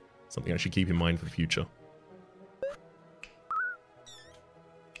there. Something I should keep in mind for the future.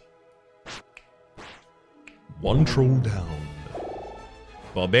 One troll down.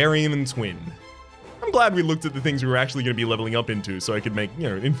 Barbarian and Twin. I'm glad we looked at the things we were actually going to be leveling up into so I could make,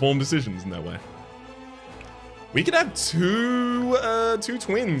 informed decisions in that way. We could have two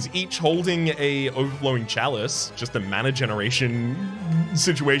twins, each holding a overflowing chalice, just a mana generation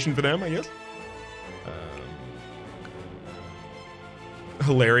situation for them, I guess.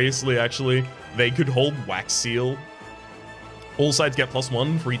 Hilariously, actually, they could hold Wax Seal. All sides get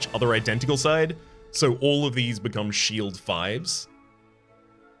 +1 for each other identical side, so all of these become shield 5s.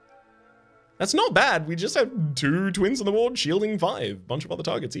 That's not bad. We just have 2 twins on the board shielding 5. Bunch of other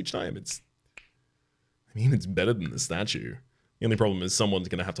targets each time. It's better than the Statue. The only problem is someone's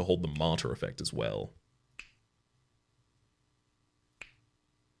going to have to hold the Martyr effect as well.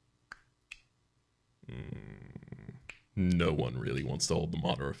 No one really wants to hold the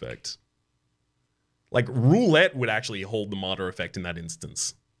Martyr effect. Like, Roulette would actually hold the Martyr effect in that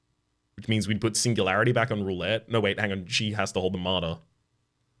instance. Which means we'd put Singularity back on Roulette. No, wait, hang on. She has to hold the Martyr.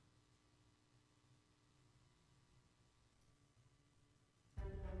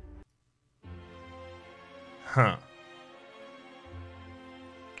 Huh.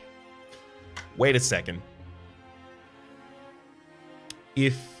 Wait a second.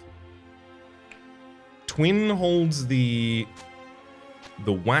 If Twin holds the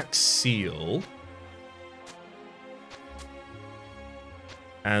Wax Seal,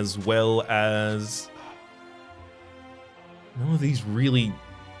 as well as none of these really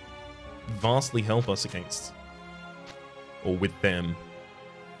vastly help us against or with them.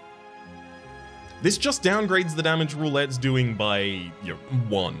 This just downgrades the damage Roulette's doing by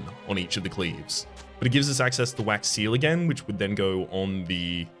 1 on each of the cleaves. But it gives us access to the Wax Seal again, which would then go on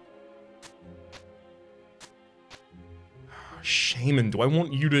the Shaman. Do I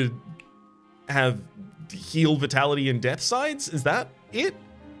want you to have heal, vitality, and death sides? Is that it?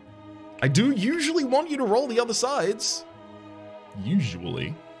 I do usually want you to roll the other sides.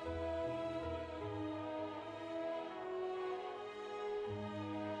 Usually.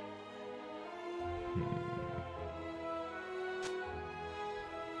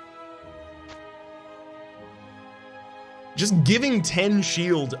 Just giving 10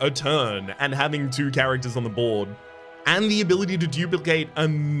 shield a turn and having 2 characters on the board and the ability to duplicate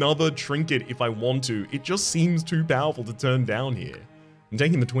another trinket if I want to, it just seems too powerful to turn down here. I'm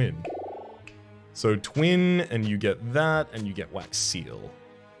taking the twin. So twin, and you get that, and you get wax seal.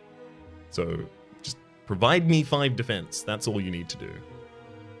 So just provide me 5 defense. That's all you need to do.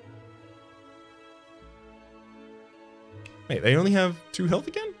 Wait, they only have 2 health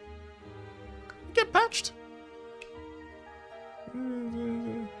again? Get patched.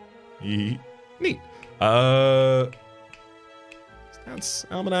 Neat. That's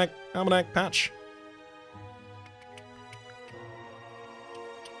almanac patch.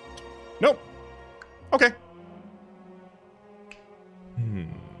 Nope. Okay.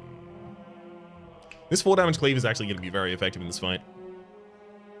 This 4 damage cleave is actually going to be very effective in this fight.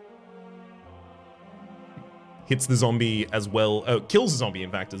 Hits the zombie as well, kills the zombie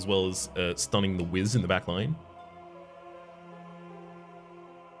in fact, as well as stunning the whiz in the back line.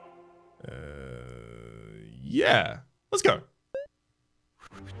 Yeah, let's go.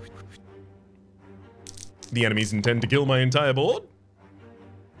 The enemies intend to kill my entire board.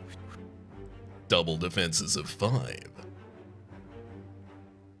 Double defenses of 5.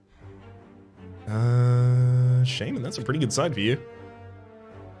 Shaman, that's a pretty good side for you.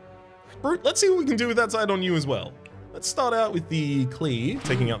 Brute, let's see what we can do with that side on you as well. Let's start out with the cleave,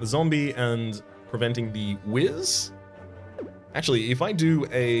 taking out the zombie and preventing the whiz. Actually, if I do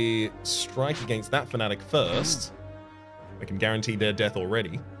a strike against that fanatic first, I can guarantee their death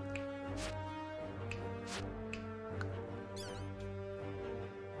already.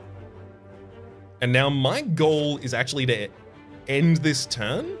 And now my goal is actually to end this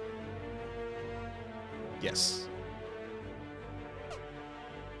turn. Yes.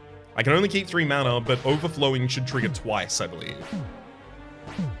 I can only keep 3 mana, but overflowing should trigger twice, I believe.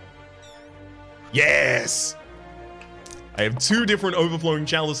 Yes! I have 2 different overflowing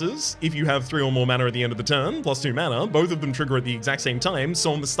chalices. If you have 3 or more mana at the end of the turn, plus 2 mana, both of them trigger at the exact same time.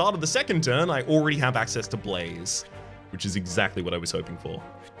 So on the start of the second turn, I already have access to Blaze, which is exactly what I was hoping for.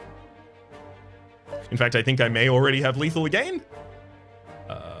 In fact, I think I may already have lethal again.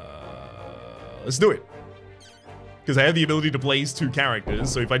 Let's do it. Because I have the ability to blaze 2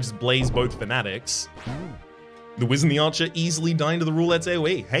 characters, so if I just blaze both fanatics, the Wiz and the Archer easily die into the Roulette's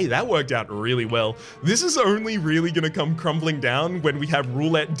AoE. Hey, that worked out really well. This is only really going to come crumbling down when we have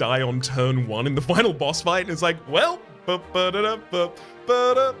Roulette die on turn 1 in the final boss fight, and it's like, well,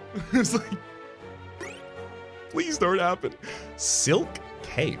 it's like, please don't happen. Silk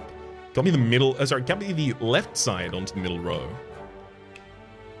Cape. Got me the middle, got me the left side onto the middle row.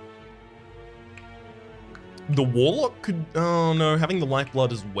 The Warlock could, oh no, having the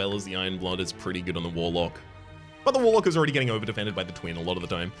Lifeblood as well as the Iron Blood is pretty good on the Warlock. But the Warlock is already getting over-defended by the Twin a lot of the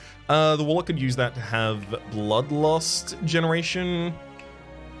time. The Warlock could use that to have Bloodlust generation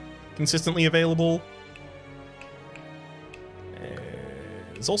consistently available.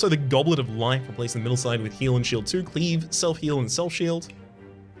 There's also the Goblet of Life, replacing the middle side with Heal and Shield 2, Cleave, Self-Heal, and Self-Shield.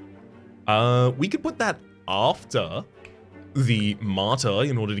 We could put that after the Martyr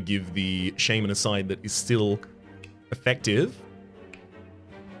in order to give the Shaman a side that is still effective.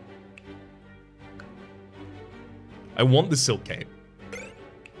 I want the Silk Cape.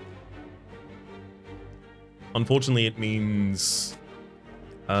 Unfortunately, it means...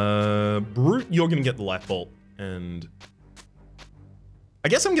 Brute, you're gonna get the Life Bolt, and... I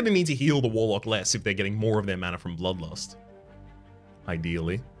guess I'm gonna need to heal the Warlock less if they're getting more of their mana from Bloodlust.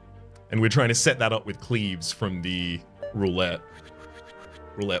 Ideally. And we're trying to set that up with Cleaves from the Roulette.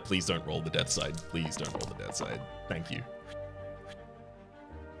 Roulette, please don't roll the death side. Please don't roll the death side. Thank you.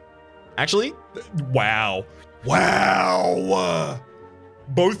 Actually, wow. Wow!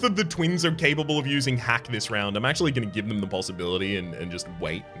 Both of the twins are capable of using Hack this round. I'm actually going to give them the possibility and just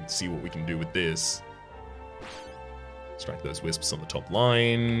wait and see what we can do with this. Strike those wisps on the top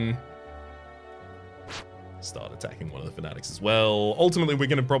line. Start attacking one of the fanatics as well. Ultimately, we're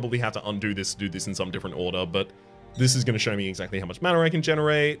going to probably have to undo this to do this in some different order, but this is going to show me exactly how much mana I can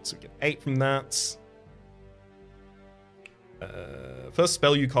generate. So we get 8 from that. First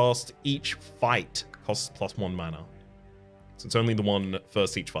spell you cast each fight costs +1 mana. So it's only the one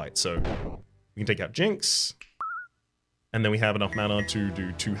first each fight. So we can take out Jinx. And then we have enough mana to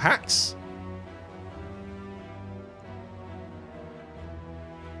do 2 hacks.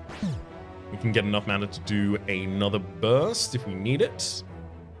 We can get enough mana to do another burst if we need it.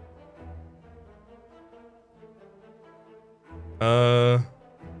 And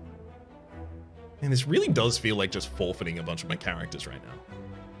this really does feel like just forfeiting a bunch of my characters right now.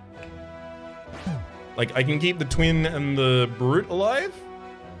 Like, I can keep the twin and the brute alive.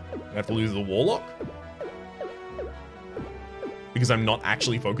 I have to lose the warlock. Because I'm not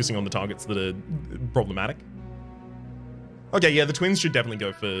actually focusing on the targets that are problematic. Okay, yeah, the twins should definitely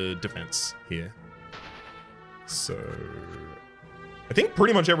go for defense here. So... I think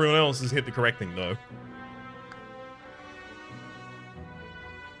pretty much everyone else has hit the correct thing, though.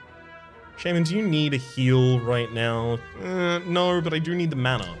 Shaman, do you need a heal right now? No, but I do need the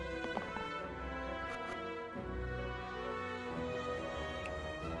mana.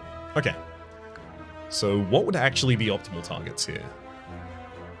 Okay. So what would actually be optimal targets here?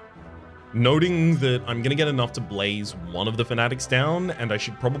 Noting that I'm gonna get enough to blaze one of the fanatics down, and I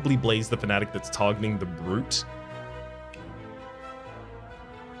should probably blaze the fanatic that's targeting the brute.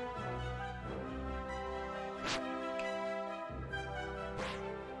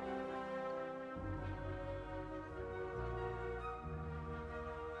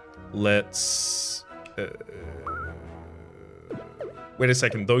 Let's... wait a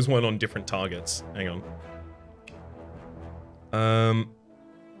second, those weren't on different targets. Hang on.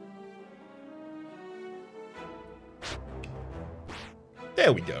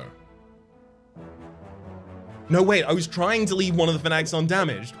 There we go. No, wait, I was trying to leave one of the fanatics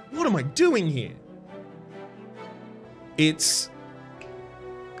undamaged. What am I doing here? It's...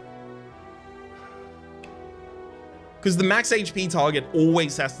 because the max HP target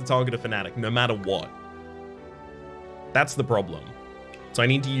always has to target a fanatic, no matter what. That's the problem. So I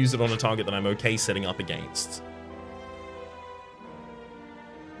need to use it on a target that I'm okay setting up against.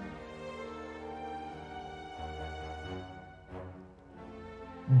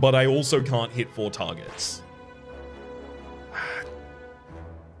 But I also can't hit 4 targets.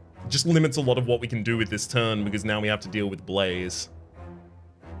 Just limits a lot of what we can do with this turn, because now we have to deal with Blaze.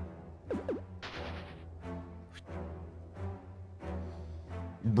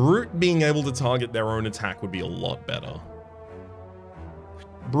 Brute being able to target their own attack would be a lot better.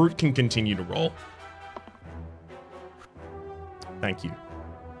 Brute can continue to roll. Thank you.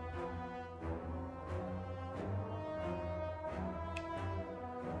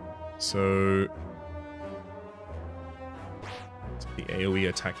 So... the AoE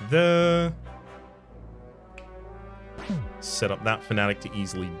attack there. Set up that fanatic to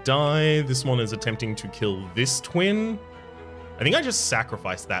easily die. This one is attempting to kill this twin. I think I just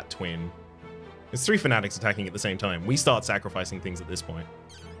sacrificed that twin. There's 3 fanatics attacking at the same time. We start sacrificing things at this point.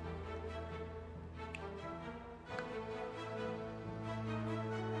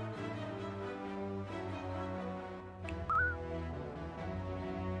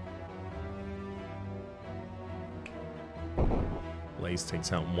 Blaze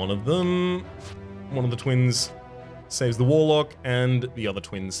takes out one of them. One of the twins saves the warlock, and the other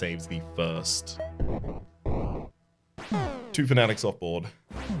twin saves the first. 2 fanatics off board.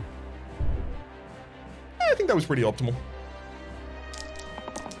 I think that was pretty optimal.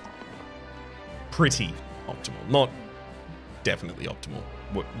 Pretty optimal. Not definitely optimal,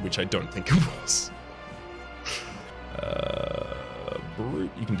 which I don't think it was.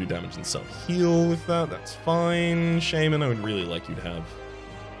 Brute, you can do damage and self-heal with that. That's fine. Shaman, I would really like you to have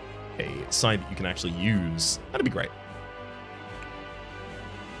a side that you can actually use. That'd be great.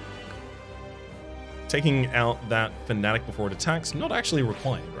 Taking out that fanatic before it attacks, not actually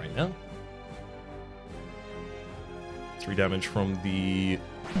required right now. 3 damage from the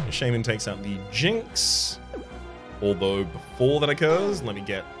Shaman takes out the Jinx. Although before that occurs, let me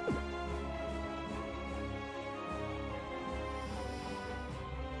get...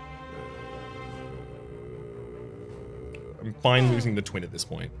 I'm fine losing the twin at this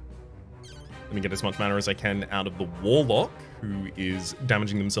point. Let me get as much mana as I can out of the Warlock, who is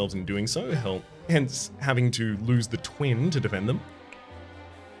damaging themselves in doing so, hence having to lose the twin to defend them.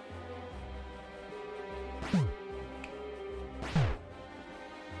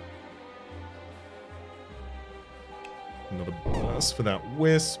 Another burst for that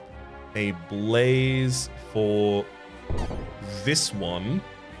Wisp. A Blaze for this one.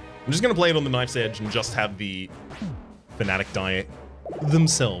 I'm just going to play it on the knife's edge and just have the Fanatic die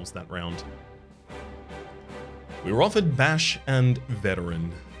themselves that round. We were offered Bash and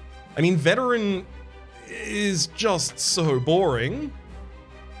Veteran. I mean, Veteran is just so boring.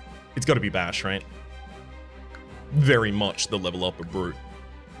 It's got to be Bash, right? Very much the level up of Brute.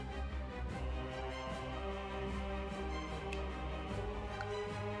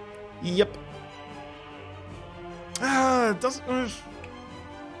 Yep. Doesn't...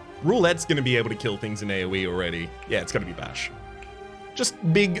 Roulette's gonna be able to kill things in AoE already. Yeah, it's gotta be Bash. Just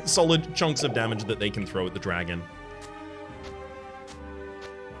big, solid chunks of damage that they can throw at the dragon.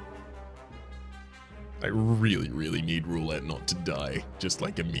 I really, really need Roulette not to die, just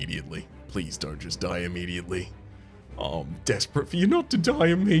like immediately. Please don't just die immediately. Oh, I'm desperate for you not to die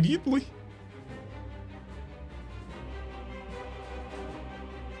immediately.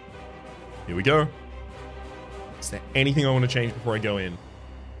 Here we go. Is there anything I want to change before I go in?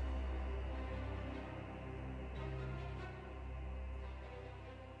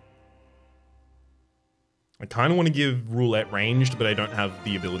 I kind of want to give Roulette ranged, but I don't have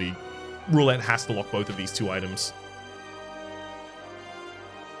the ability. Roulette has to lock both of these two items.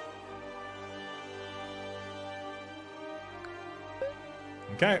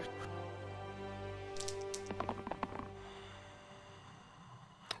 Okay.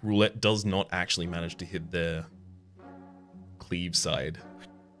 Roulette does not actually manage to hit their cleave side.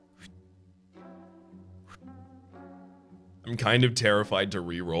 I'm kind of terrified to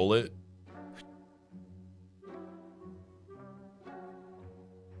re-roll it.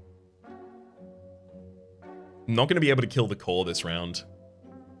 I'm not going to be able to kill the core this round,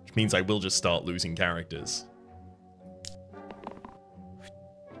 which means I will just start losing characters.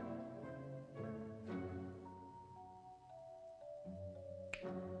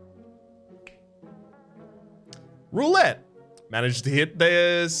 Roulette managed to hit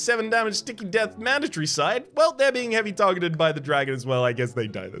the 7 damage sticky death mandatory side. Well, they're being heavy targeted by the dragon as well. I guess they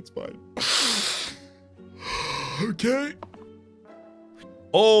die, that's fine. Okay.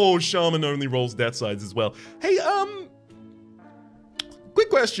 Oh, Shaman only rolls death sides as well. Hey, quick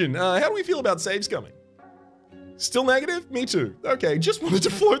question. How do we feel about saves coming? Still negative? Me too. Okay, just wanted to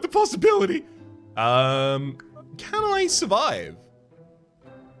float the possibility. Can I survive?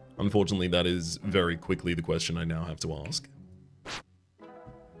 Unfortunately, that is very quickly the question I now have to ask.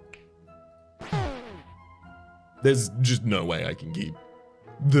 There's just no way I can keep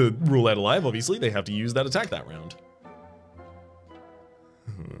the roulette alive, obviously. They have to use that attack that round.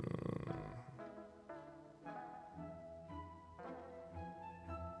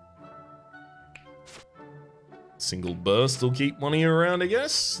 Single burst will keep one of you around, I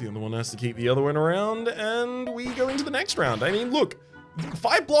guess. The other one has to keep the other one around, and we go into the next round. I mean, look,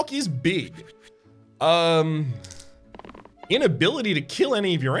 5 block is big. Inability to kill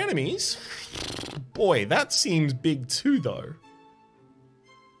any of your enemies. Boy, that seems big too, though.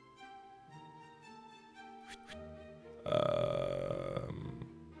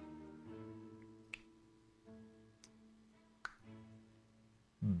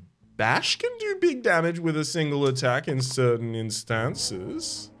 Bash can do big damage with a single attack in certain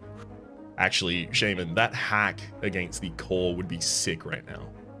instances. Actually, Shaman, that hack against the core would be sick right now.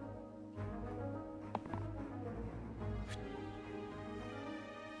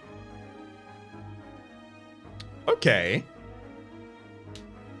 Okay.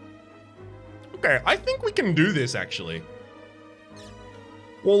 Okay, I think we can do this, actually.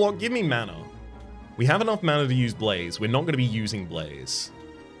 Warlock, give me mana. We have enough mana to use Blaze. We're not going to be using Blaze.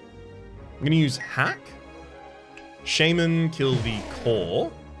 I'm going to use Hack. Shaman, kill the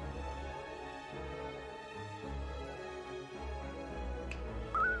core.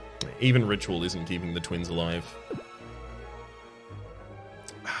 Even Ritual isn't keeping the twins alive.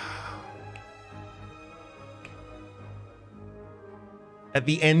 At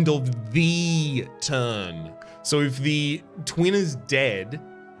the end of the turn. So if the twin is dead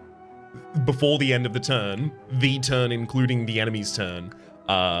before the end of the turn including the enemy's turn,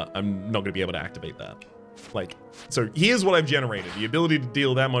 I'm not going to be able to activate that. Like, so here's what I've generated. The ability to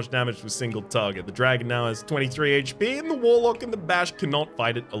deal that much damage to a single target. The dragon now has 23 HP, and the warlock and the bash cannot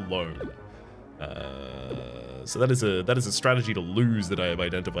fight it alone. So that is a strategy to lose that I have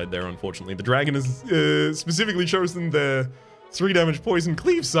identified there, unfortunately. The dragon has specifically chosen the 3 damage poison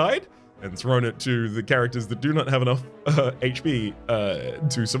cleave side and thrown it to the characters that do not have enough HP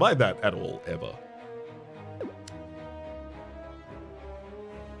to survive that at all, ever.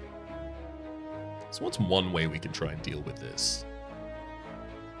 So what's one way we can try and deal with this?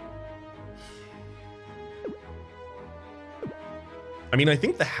 I mean, I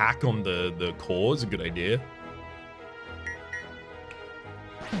think the hack on the core is a good idea.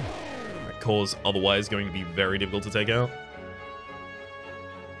 That core's otherwise going to be very difficult to take out.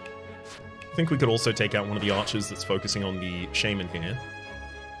 I think we could also take out one of the archers that's focusing on the shaman here.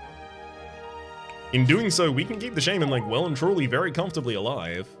 In doing so, we can keep the shaman, like, well and truly very comfortably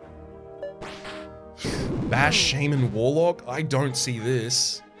alive. Bash, Shaman, Warlock? I don't see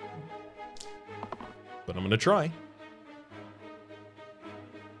this. But I'm gonna try.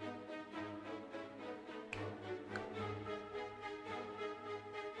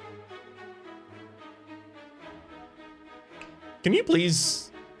 Can you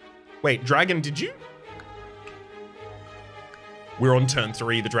please... Wait, Dragon, did you... We're on turn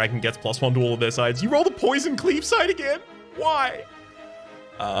 3. The dragon gets +1 to all of their sides. You roll the poison cleave side again? Why?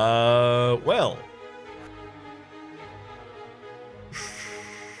 Well.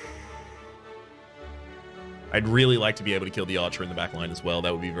 I'd really like to be able to kill the archer in the back line as well.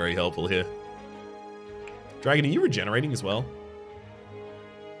 That would be very helpful here. Dragon, are you regenerating as well?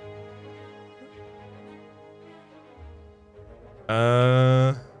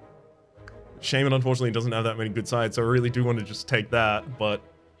 Shaman unfortunately doesn't have that many good sides, so I really do want to just take that, but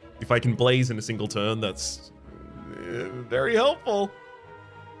if I can blaze in a single turn, that's very helpful.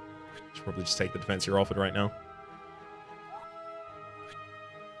 Should probably just take the defense you're offered right now.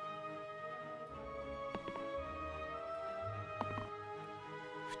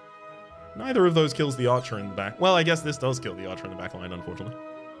 Neither of those kills the archer in the back. Well, I guess this does kill the archer in the back line, unfortunately.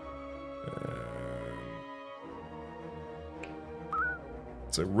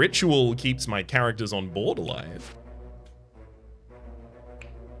 So Ritual keeps my characters on board alive.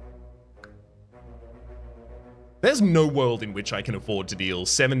 There's no world in which I can afford to deal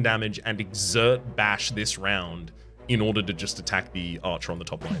 7 damage and exert bash this round in order to just attack the archer on the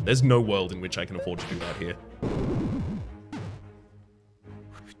top line. There's no world in which I can afford to do that here.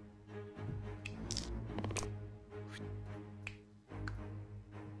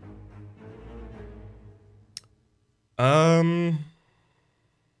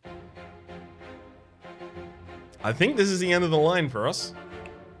 I think this is the end of the line for us.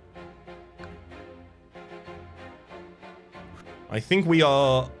 I think we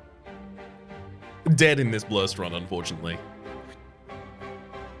are dead in this blurst run, unfortunately.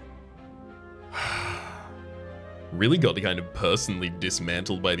 Really got kind of personally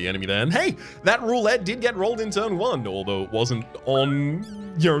dismantled by the enemy there. And hey, that roulette did get rolled in turn 1, although it wasn't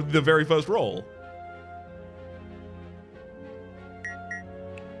on, you know, the very first roll.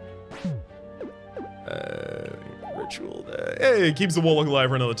 Ritual there. Hey, it keeps the Warlock alive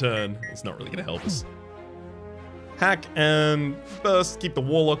for another turn. It's not really going to help us. Hack and burst, keep the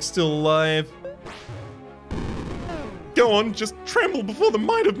Warlock still alive. Go on, just tremble before the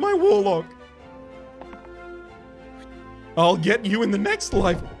might of my Warlock. I'll get you in the next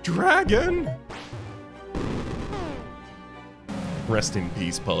life, dragon. Rest in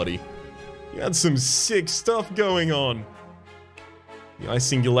peace, party. You had some sick stuff going on. The Ice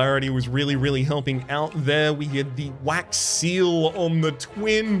Singularity was really, really helping out there. We had the Wax Seal on the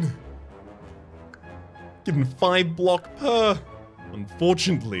Twin. Given 5 block per.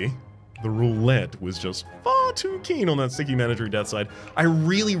 Unfortunately, the roulette was just far too keen on that Sticky Mandatory Death side. I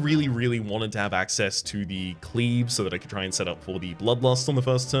really, really, really wanted to have access to the Cleave so that I could try and set up for the Bloodlust on the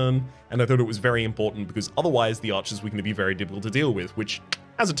first turn. And I thought it was very important because otherwise the archers were going to be very difficult to deal with, which,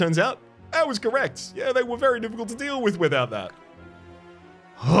 as it turns out, I was correct. Yeah, they were very difficult to deal with without that.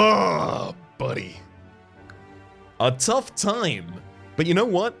 Ah, buddy. A tough time. But you know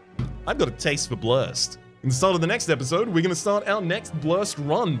what? I've got a taste for Blurst. In the start of the next episode, we're going to start our next Blurst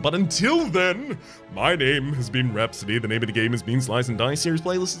run. But until then, my name has been Rhapsody. The name of the game has been Slice and Dice. Series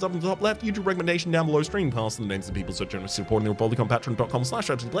playlist is up in the top left. YouTube recommendation down below. Stream past the names of people so generously supporting the Republic on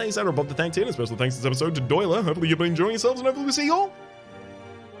patreon.com/RhapsodyPlays. And above the thank you. And a special thanks this episode to Doyler. Hopefully you've been enjoying yourselves and hopefully we'll see you all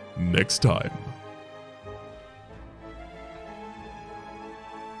next time.